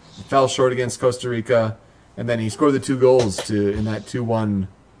 Fell short against Costa Rica, and then he scored the 2 goals in that 2-1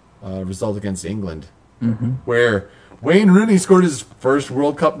 result against England, where Wayne Rooney scored his first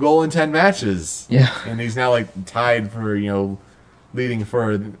World Cup goal in 10 matches. Yeah, and he's now tied for leading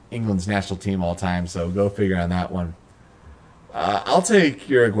for England's national team all time. So go figure on that one. I'll take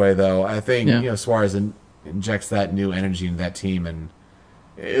Uruguay, though. I think Suarez injects that new energy into that team, and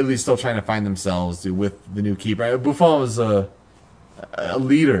at least still trying to find themselves with the new keeper. Buffon was a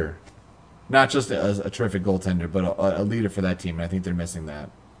leader, not just a terrific goaltender, but a leader for that team, and I think they're missing that.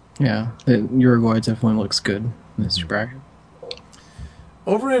 Yeah, Uruguay definitely looks good in this bracket.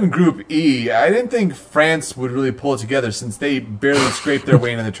 Over in Group E, I didn't think France would really pull it together since they barely scraped their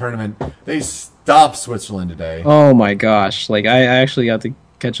way into the tournament. They stopped Switzerland today. Oh my gosh! I actually got to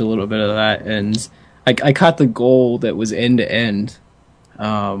catch a little bit of that, and I caught the goal that was end to end.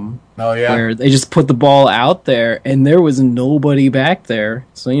 Where they just put the ball out there, and there was nobody back there.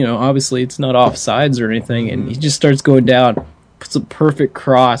 So obviously it's not offsides or anything, and he just starts going down, puts a perfect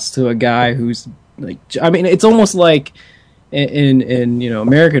cross to a guy who's it's almost like in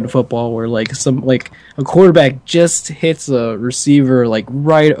American football where a quarterback just hits a receiver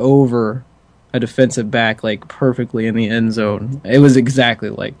right over a defensive back perfectly in the end zone. It was exactly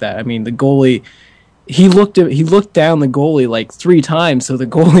like that. I mean, the goalie he looked down the goalie 3 times, so the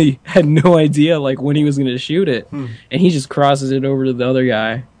goalie had no idea when he was going to shoot it, and he just crosses it over to the other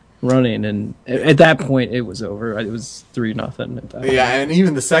guy running, and at that point it was over. It was 3-0. Yeah, and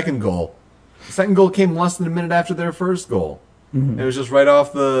even the second goal. The second goal came less than a minute after their first goal. Mm-hmm. It was just right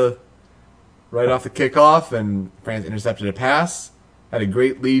off the kickoff, and France intercepted a pass. Had a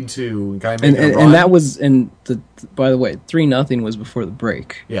great lead to guy making a run. And that was by the way, 3-0 was before the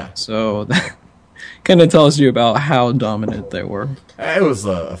break. Yeah. So that kind of tells you about how dominant they were. It was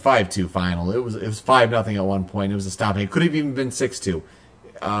a 5-2 final. It was 5-0 at one point. It was a stopping. It could have even been 6-2.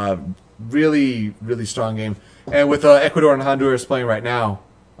 Really, really strong game. And with Ecuador and Honduras playing right now,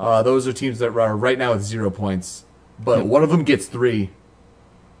 those are teams that are right now with 0 points. But one of them gets 3.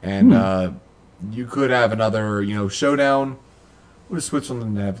 And you could have another, showdown. What does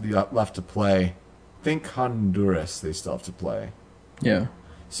Switzerland have left to play? I think Honduras they still have to play. Yeah.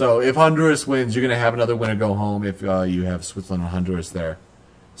 So if Honduras wins, you're going to have another winner go home if you have Switzerland and Honduras there.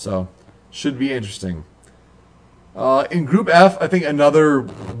 So should be interesting. In Group F, I think another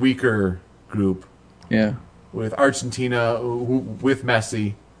weaker group. Yeah. With Argentina, with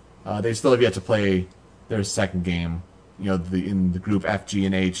Messi, they still have yet to play their second game. In the Group F, G,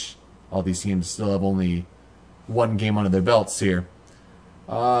 and H, all these teams still have only one game under their belts here.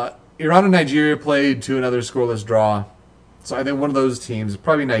 Iran and Nigeria played to another scoreless draw. So I think one of those teams,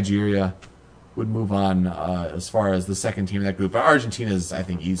 probably Nigeria, would move on as far as the second team in that group. But Argentina is, I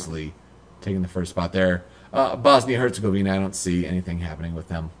think, easily taking the first spot there. Bosnia-Herzegovina, I don't see anything happening with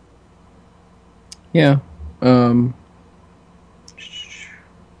them. Yeah.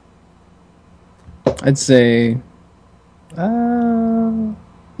 I'd say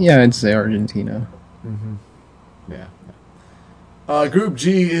Yeah, I'd say Argentina. Yeah. Group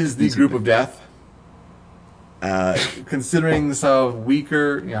G is the group of death. Considering how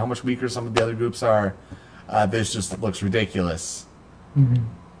weaker, how much weaker some of the other groups are, this just looks ridiculous.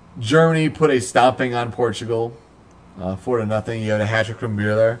 Germany put a stomping on Portugal, 4-0. You had a hat trick from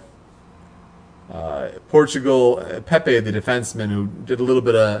Müller. Portugal, Pepe, the defenseman, who did a little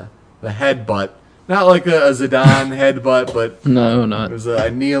bit of the headbutt, not like a Zidane headbutt, but No, it not. was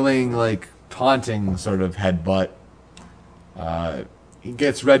a kneeling, like taunting sort of headbutt. He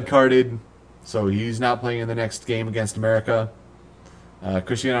gets red carded, so he's not playing in the next game against America.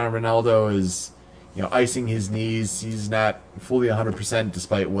 Cristiano Ronaldo is, icing his knees. He's not fully 100%,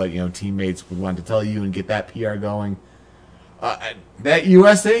 despite what teammates would want to tell you and get that PR going. That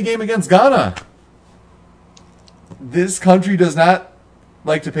USA game against Ghana. This country does not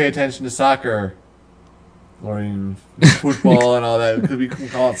like to pay attention to soccer or even football and all that. We can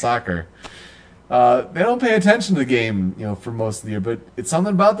call it soccer. They don't pay attention to the game, for most of the year, but it's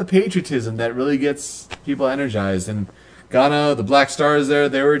something about the patriotism that really gets people energized. And Ghana, the Black Stars there,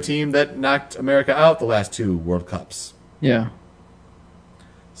 they were a team that knocked America out the last 2 World Cups. Yeah.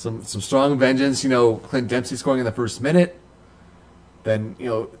 Some strong vengeance, Clint Dempsey scoring in the first minute. Then,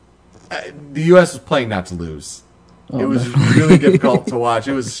 the U.S. was playing not to lose. It was really difficult to watch.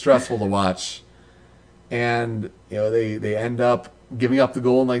 It was stressful to watch. And, they end up giving up the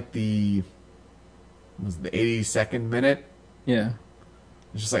goal in like the 82nd minute. Yeah.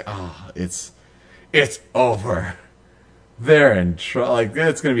 It's just like, it's over. They're in trouble. Like,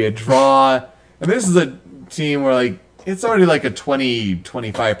 it's going to be a draw. And this is a team where, it's already like a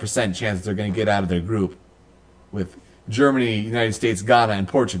 20-25% chance they're going to get out of their group with Germany, United States, Ghana, and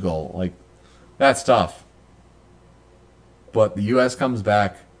Portugal. Like, that's tough. But the U.S. comes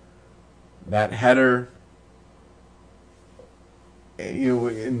back. That header,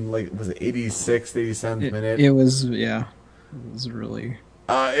 in was it 86th, 87th minute? It was, yeah. It was really.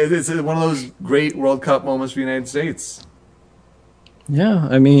 It's one of those great World Cup moments for the United States. Yeah,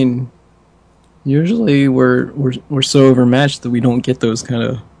 I mean, usually we're so overmatched that we don't get those kind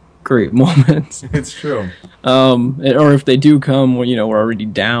of great moments. It's true. Or if they do come, we're already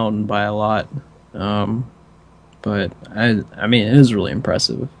down by a lot. But I mean, it is really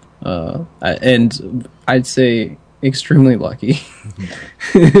impressive. And I'd say extremely lucky.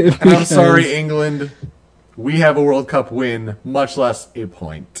 And I'm sorry, England. We have a World Cup win, much less a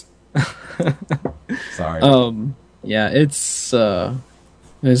point. Sorry. Yeah, it's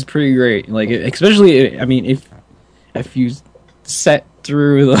pretty great. Like, especially, I mean, if you set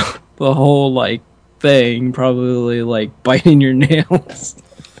through the whole thing, probably biting your nails.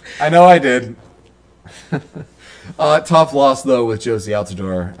 I know I did. Tough loss though with Josie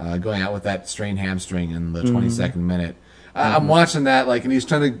Altidore going out with that strained hamstring in the 22nd minute. I'm watching that and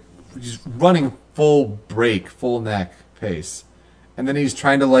he's running full brake, full neck pace, and then he's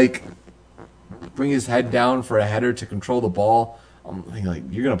trying to bring his head down for a header to control the ball. I'm thinking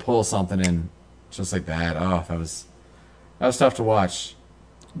you're gonna pull something in just like that. Oh, that was tough to watch.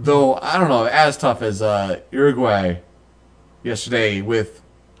 Though I don't know, as tough as Uruguay yesterday with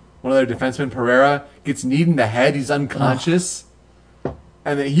one of their defensemen, Pereira, gets kneed in the head. He's unconscious.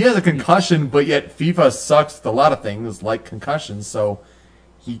 And then he has a concussion, but yet FIFA sucks with a lot of things like concussions, so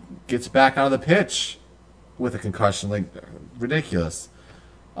he gets back onto the pitch with a concussion. Ridiculous.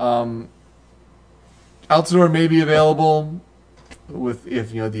 Altidore may be available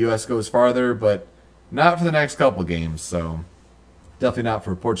if the U.S. goes farther, but not for the next couple games, so definitely not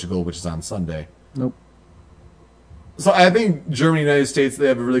for Portugal, which is on Sunday. Nope. So I think Germany, United States, they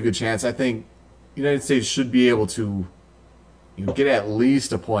have a really good chance. I think United States should be able to get at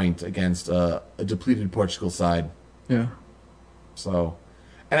least a point against a depleted Portugal side. Yeah. So,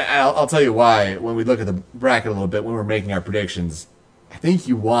 and I'll tell you why when we look at the bracket a little bit, when we're making our predictions, I think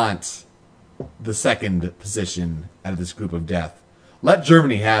you want the second position out of this group of death. Let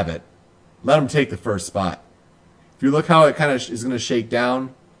Germany have it. Let them take the first spot. If you look how it kind of is going to shake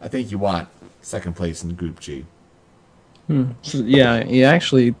down, I think you want second place in Group G. So, yeah, it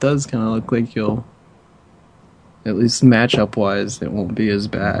actually does kind of look like you'll, at least matchup-wise, it won't be as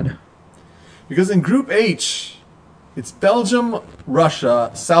bad. Because in Group H, it's Belgium,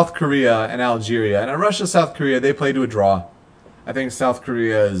 Russia, South Korea, and Algeria. And in Russia, South Korea, they play to a draw. I think South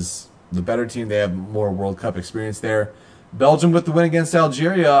Korea is the better team. They have more World Cup experience there. Belgium, with the win against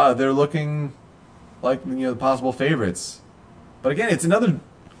Algeria, they're looking like the possible favorites. But again, it's another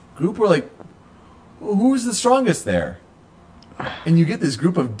group where who's the strongest there? And you get this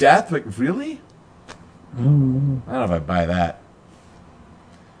group of death. Really? I don't know if I buy that.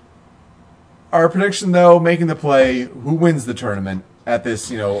 Our prediction, though, making the play, who wins the tournament at this,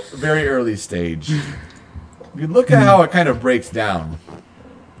 very early stage. If you look at how it kind of breaks down,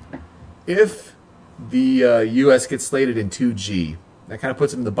 if the U.S. gets slated in 2G, that kind of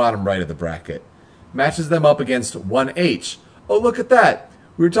puts them in the bottom right of the bracket. Matches them up against 1H. Oh, look at that.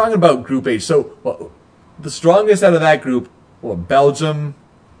 We were talking about Group H. So, the strongest out of that group, Belgium,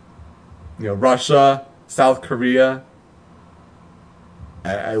 Russia, South Korea.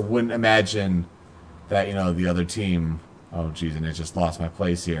 I wouldn't imagine that, the other team... Oh, geez, and I just lost my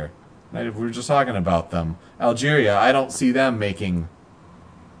place here. We were just talking about them. Algeria, I don't see them making,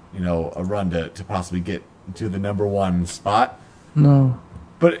 a run to possibly get to the number one spot. No.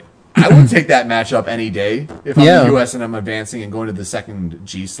 But I would take that matchup any day if I'm the U.S. and I'm advancing and going to the second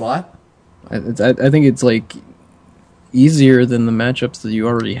G slot. I think it's, easier than the matchups that you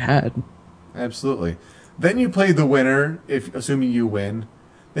already had. Absolutely. Then you play the winner, assuming you win.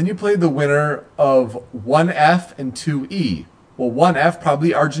 Then you play the winner of 1F and 2E. Well, 1F,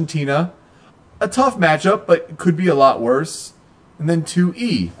 probably Argentina. A tough matchup, but could be a lot worse. And then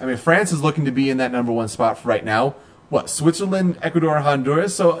 2E. I mean, France is looking to be in that number one spot for right now. Switzerland, Ecuador,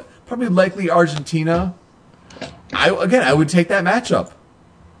 Honduras. So probably likely Argentina. I would take that matchup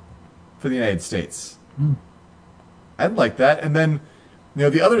for the United States. I'd like that. And then,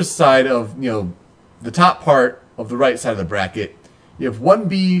 the other side of, the top part of the right side of the bracket, you have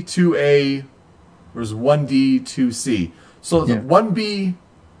 1B, 2A, versus 1D, 2C. So 1B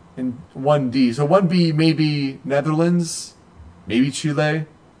and 1D. So 1B maybe Netherlands, maybe Chile.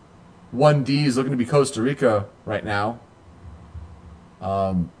 1D is looking to be Costa Rica right now.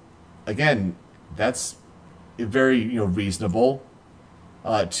 Again, that's very reasonable.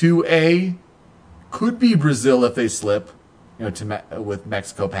 2A could be Brazil if they slip, with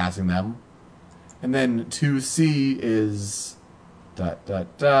Mexico passing them. And then 2C is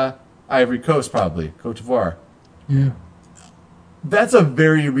Ivory Coast, probably Cote d'Ivoire. Yeah. That's a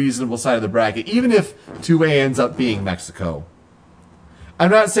very reasonable side of the bracket, even if 2A ends up being Mexico. I'm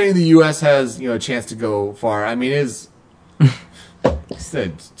not saying the U.S. has a chance to go far. I mean, it is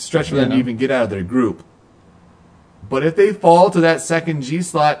a stretch for them to even get out of their group. But if they fall to that second G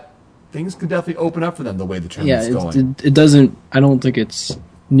slot, things could definitely open up for them the way the tournament's going. It doesn't. I don't think it's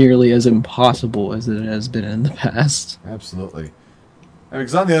nearly as impossible as it has been in the past. Absolutely.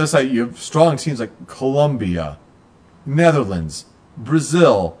 Because on the other side, you have strong teams like Colombia, Netherlands,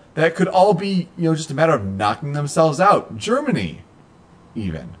 Brazil. That could all be, just a matter of knocking themselves out. Germany,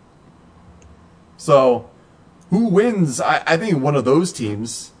 even. So, who wins? I think one of those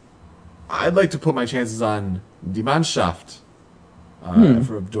teams. I'd like to put my chances on Die Mannschaft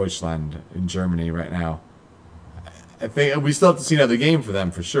for Deutschland in Germany right now. I think we still have to see another game for them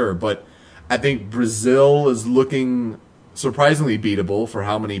for sure, but I think Brazil is looking surprisingly beatable for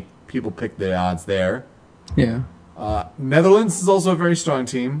how many people picked the odds there. Yeah. Netherlands is also a very strong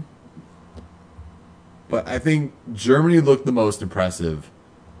team, but I think Germany looked the most impressive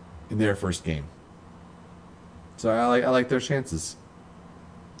in their first game. So I like their chances.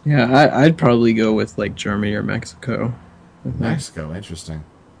 Yeah, I'd probably go with Germany or Mexico. Mexico, interesting.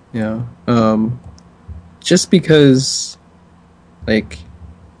 Yeah. Just because, I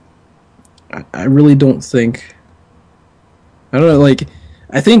really don't think. I don't know.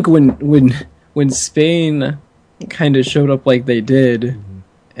 I think when Spain kind of showed up like they did,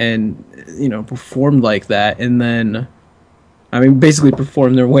 and performed like that, and then, basically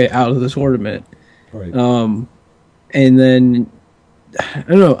performed their way out of the tournament. Right. And then I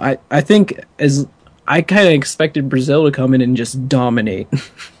don't know. I think I kind of expected Brazil to come in and just dominate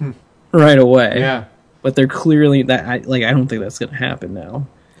right away. Yeah. But they're clearly that I don't think that's going to happen now.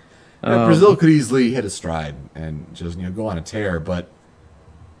 Brazil could easily hit a stride and just go on a tear, but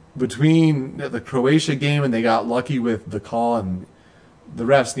between the Croatia game and they got lucky with the call, and the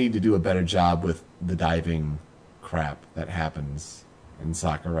refs need to do a better job with the diving crap that happens in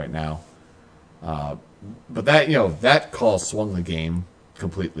soccer right now. But that call swung the game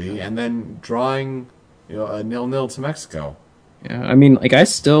completely, and then drawing a 0-0 to Mexico. Yeah, I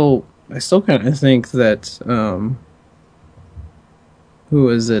still kind of think that who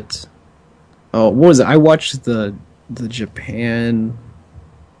is it? Oh, what was it? I watched the Japan.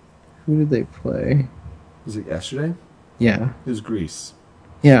 Who did they play? Was it yesterday? Yeah, it was Greece.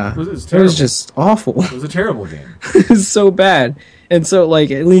 Yeah, it was terrible. It was just awful. It was a terrible game. It was so bad, and so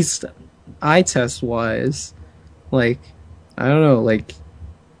at least eye test wise, I don't know,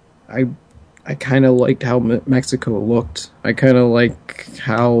 I kind of liked how Mexico looked. I kind of like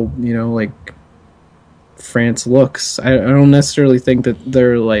how France looks. I don't necessarily think that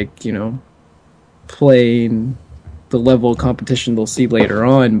they're playing the level of competition they'll see later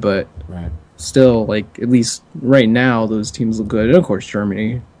on, but right. still, like, at least right now, those teams look good. And of course,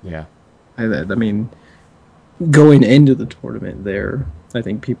 Germany. Yeah. I mean, going into the tournament there, I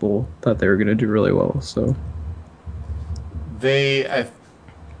think people thought they were going to do really well. So They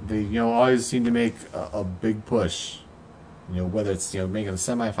always seem to make a big push. Whether it's making the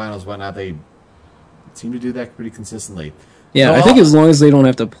semifinals, whatnot, they seem to do that pretty consistently. yeah, So I think as long as they don't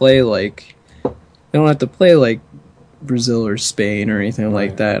have to play like Brazil or Spain or anything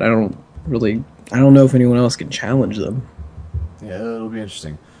like that, I don't know if anyone else can challenge them. Yeah, it'll be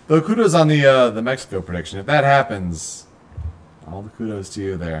interesting. Though kudos on the Mexico prediction. If that happens, all the kudos to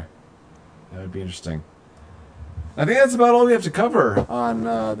you there. That would be interesting. I think that's about all we have to cover on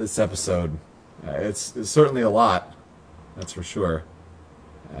this episode. It's certainly a lot, that's for sure.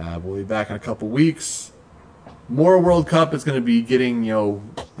 We'll be back in a couple weeks. More World Cup is going to be getting, in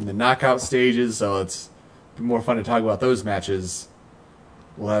the knockout stages, so it's be more fun to talk about those matches.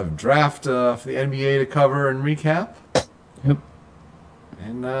 We'll have draft for the NBA to cover and recap. Yep.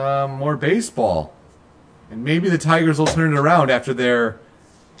 And more baseball. And maybe the Tigers will turn it around after their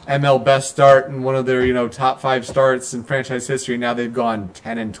ML best start and one of their, top 5 starts in franchise history. Now they've gone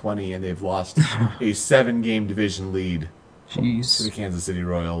 10-20 and they've lost a 7-game division lead to the Jeez. Kansas City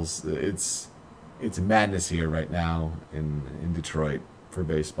Royals. It's madness here right now in Detroit for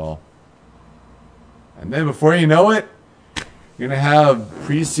baseball. And then before you know it, you're going to have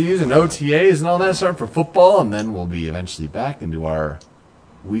preseason OTAs and all that starting for football, and then we'll be eventually back into our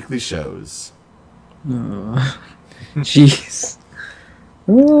weekly shows. Jeez.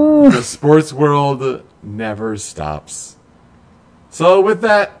 The sports world never stops. So with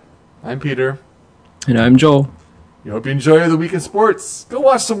that, I'm Peter. And I'm Joel. We hope you enjoy the week in sports. Go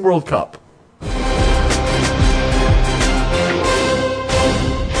watch some World Cup.